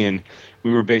playing,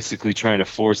 we were basically trying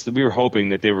to we were hoping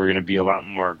that they were going to be a lot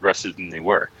more aggressive than they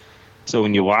were. So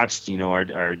when you watched,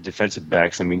 our defensive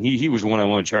backs, he was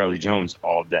one-on-one Charlie Jones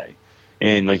all day.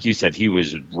 And like you said, he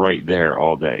was right there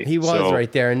all day. He was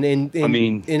right there, and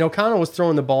O'Connell was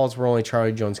throwing the balls where only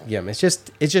Charlie Jones could get him. It's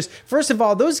just. First of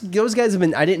all, those guys have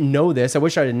been. I didn't know this. I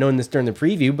wish I had known this during the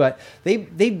preview, but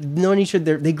they've known each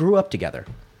other. They grew up together.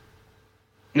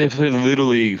 They played Little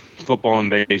League football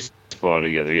and baseball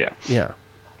together. Yeah. Yeah.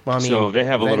 Well, so they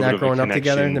have a little bit of a growing up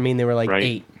together. They were like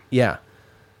 8. Yeah.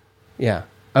 Yeah.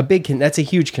 That's a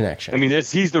huge connection.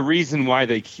 He's the reason why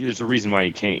there's a reason why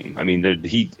he came.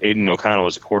 Aiden O'Connell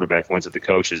as a quarterback went to the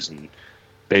coaches and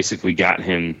basically got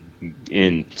him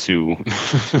into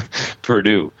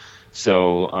Perdue.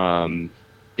 So, when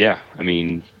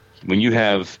you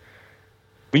have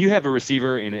a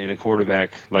receiver and a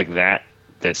quarterback like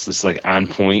that's just like on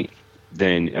point,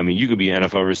 then you could be an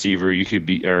NFL receiver, you could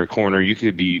be or a corner, you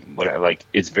could be whatever. Like,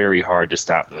 it's very hard to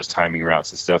stop those timing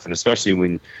routes and stuff, and especially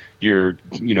when you're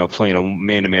playing a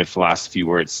man-to-man philosophy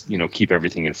where it's keep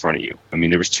everything in front of you.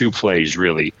 There was 2 plays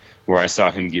really where I saw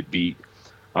him get beat.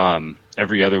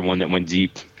 Every other one that went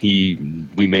deep, we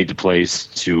made the plays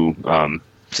to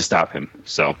stop him.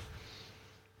 So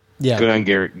yeah, good on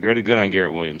Garrett. Good on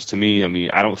Garrett Williams. To me,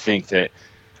 I think that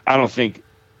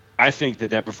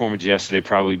performance yesterday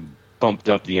probably bumped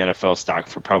up the NFL stock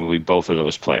for probably both of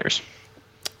those players.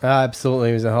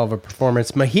 Absolutely, it was a hell of a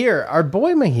performance. Mahir, our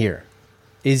boy Mahir,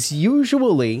 is he's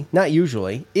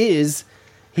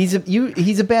a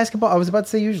basketball. I was about to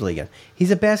say usually again. He's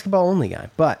a basketball only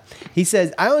guy, but he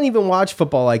says I don't even watch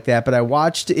football like that, but I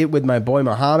watched it with my boy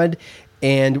Muhammad,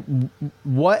 and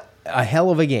what a hell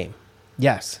of a game.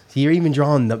 Yes, you're even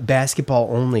drawing the basketball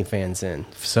only fans in.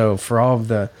 So for all of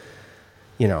the,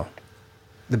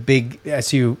 the big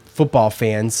SU football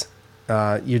fans,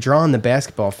 you're drawing the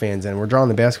basketball fans in. We're drawing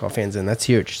the basketball fans in. That's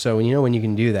huge. So when you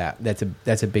can do that,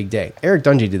 that's a big day. Eric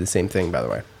Dungy did the same thing, by the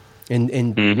way, in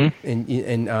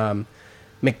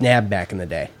McNabb back in the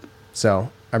day.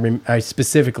 So I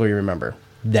specifically remember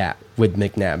that with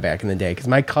McNabb back in the day because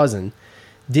my cousin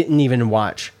didn't even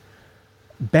watch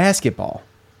basketball,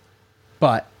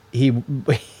 but he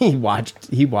would watch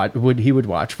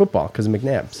football because of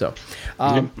McNabb. So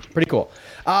pretty cool.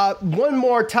 One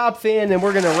more top fan, and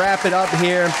we're going to wrap it up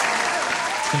here.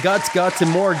 Guts,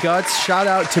 and more guts. Shout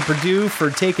out to Perdue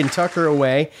for taking Tucker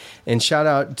away, and shout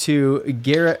out to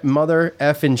Garrett Mother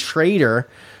effing Schrader.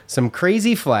 Some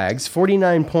crazy flags.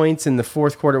 49 points in the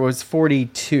fourth quarter. It was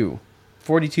 42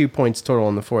 points total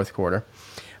in the fourth quarter.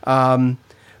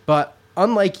 But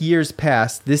unlike years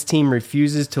past, this team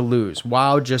refuses to lose.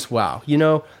 Wow, just wow.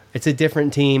 It's a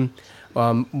different team.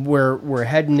 We're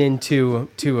heading into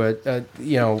a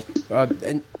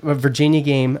Virginia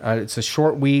game. It's a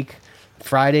short week,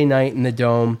 Friday night in the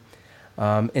Dome,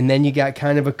 and then you got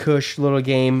kind of a cush little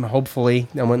game. Hopefully,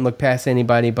 I wouldn't look past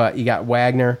anybody, but you got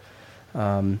Wagner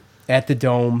at the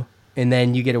Dome, and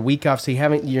then you get a week off, so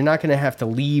you're not going to have to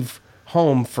leave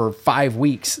home for 5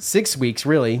 weeks, 6 weeks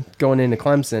really, going into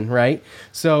Clemson, right?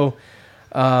 So,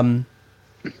 going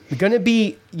to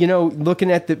be, looking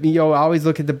at I always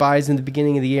look at the buys in the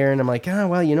beginning of the year, and I'm like,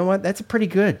 well, you know what? That's pretty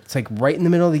good. It's like right in the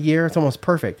middle of the year. It's almost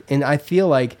perfect. And I feel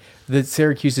like the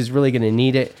Syracuse is really going to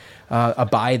need it, a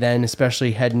buy then,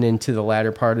 especially heading into the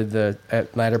latter part of the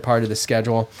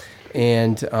schedule.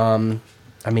 And,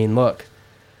 look,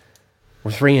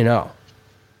 we're 3-0.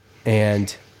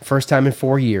 And first time in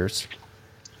 4 years.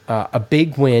 A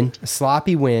big win, a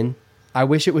sloppy win. I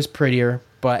wish it was prettier,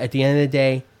 but at the end of the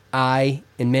day, I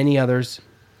and many others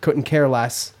couldn't care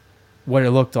less what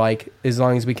it looked like as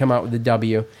long as we come out with the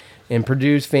W. And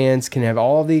Purdue's fans can have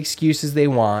all the excuses they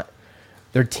want.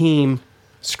 their team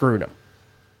screwed them.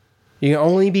 You can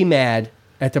only be mad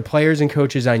at the players and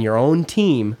coaches on your own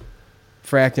team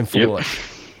for acting foolish. Yep.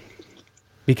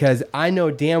 Because I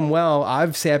know damn well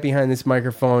I've sat behind this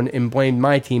microphone and blamed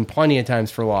my team plenty of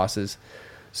times for losses.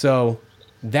 So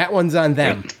that one's on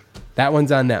them. Yep. That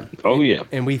one's on them. Oh, yeah.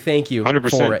 And we thank you 100%.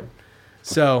 for it.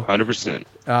 So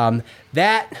 100%.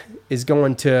 That is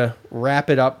going to wrap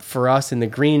it up for us in the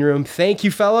green room. Thank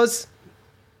you, fellas.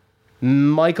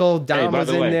 Michael, Dom was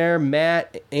in there.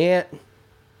 Matt, Ant,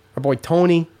 our boy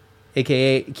Tony,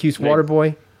 a.k.a. Cuse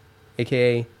Waterboy,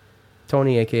 a.k.a.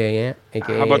 Tony, a.k.a. Ant,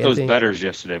 a.k.a. How about Anthony? those bettors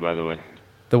yesterday, by the way?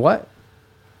 The what?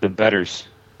 The bettors.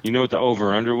 You know what the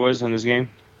over-under was on this game?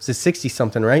 It's a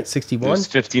 60-something, right? 61? It was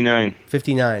 59.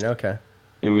 59, okay.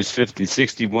 It was 50.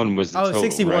 61 was the total.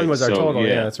 61 right? was our total.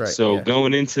 Yeah, that's right. So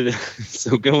going into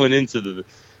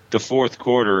the fourth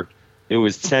quarter, it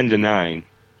was 10-9.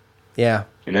 Yeah.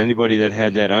 And anybody that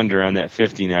had that under on that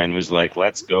 59 was like,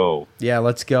 "Let's go." Yeah,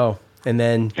 let's go. And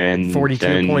then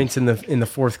 42 points in the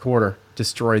fourth quarter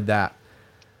destroyed that.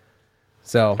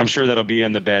 So I'm sure that'll be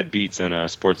on the bad beats on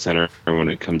SportsCenter when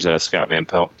it comes to Scott Van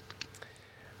Pelt.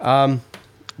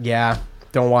 Yeah,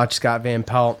 don't watch Scott Van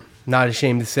Pelt. Not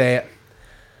ashamed to say it.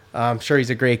 I'm sure he's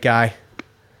a great guy.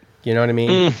 You know what I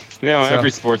mean?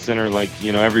 Every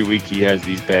SportsCenter, every week he has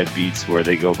these bad beats where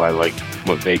they go by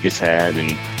what Vegas had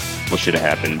and what should have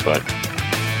happened. But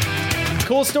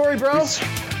cool story, bro.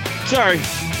 Sorry.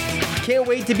 Can't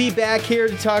wait to be back here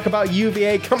to talk about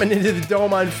UVA coming into the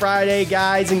Dome on Friday,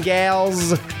 guys and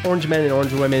gals, orange men and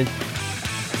orange women.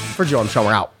 For Joe, I'm Sean.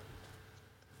 We're out.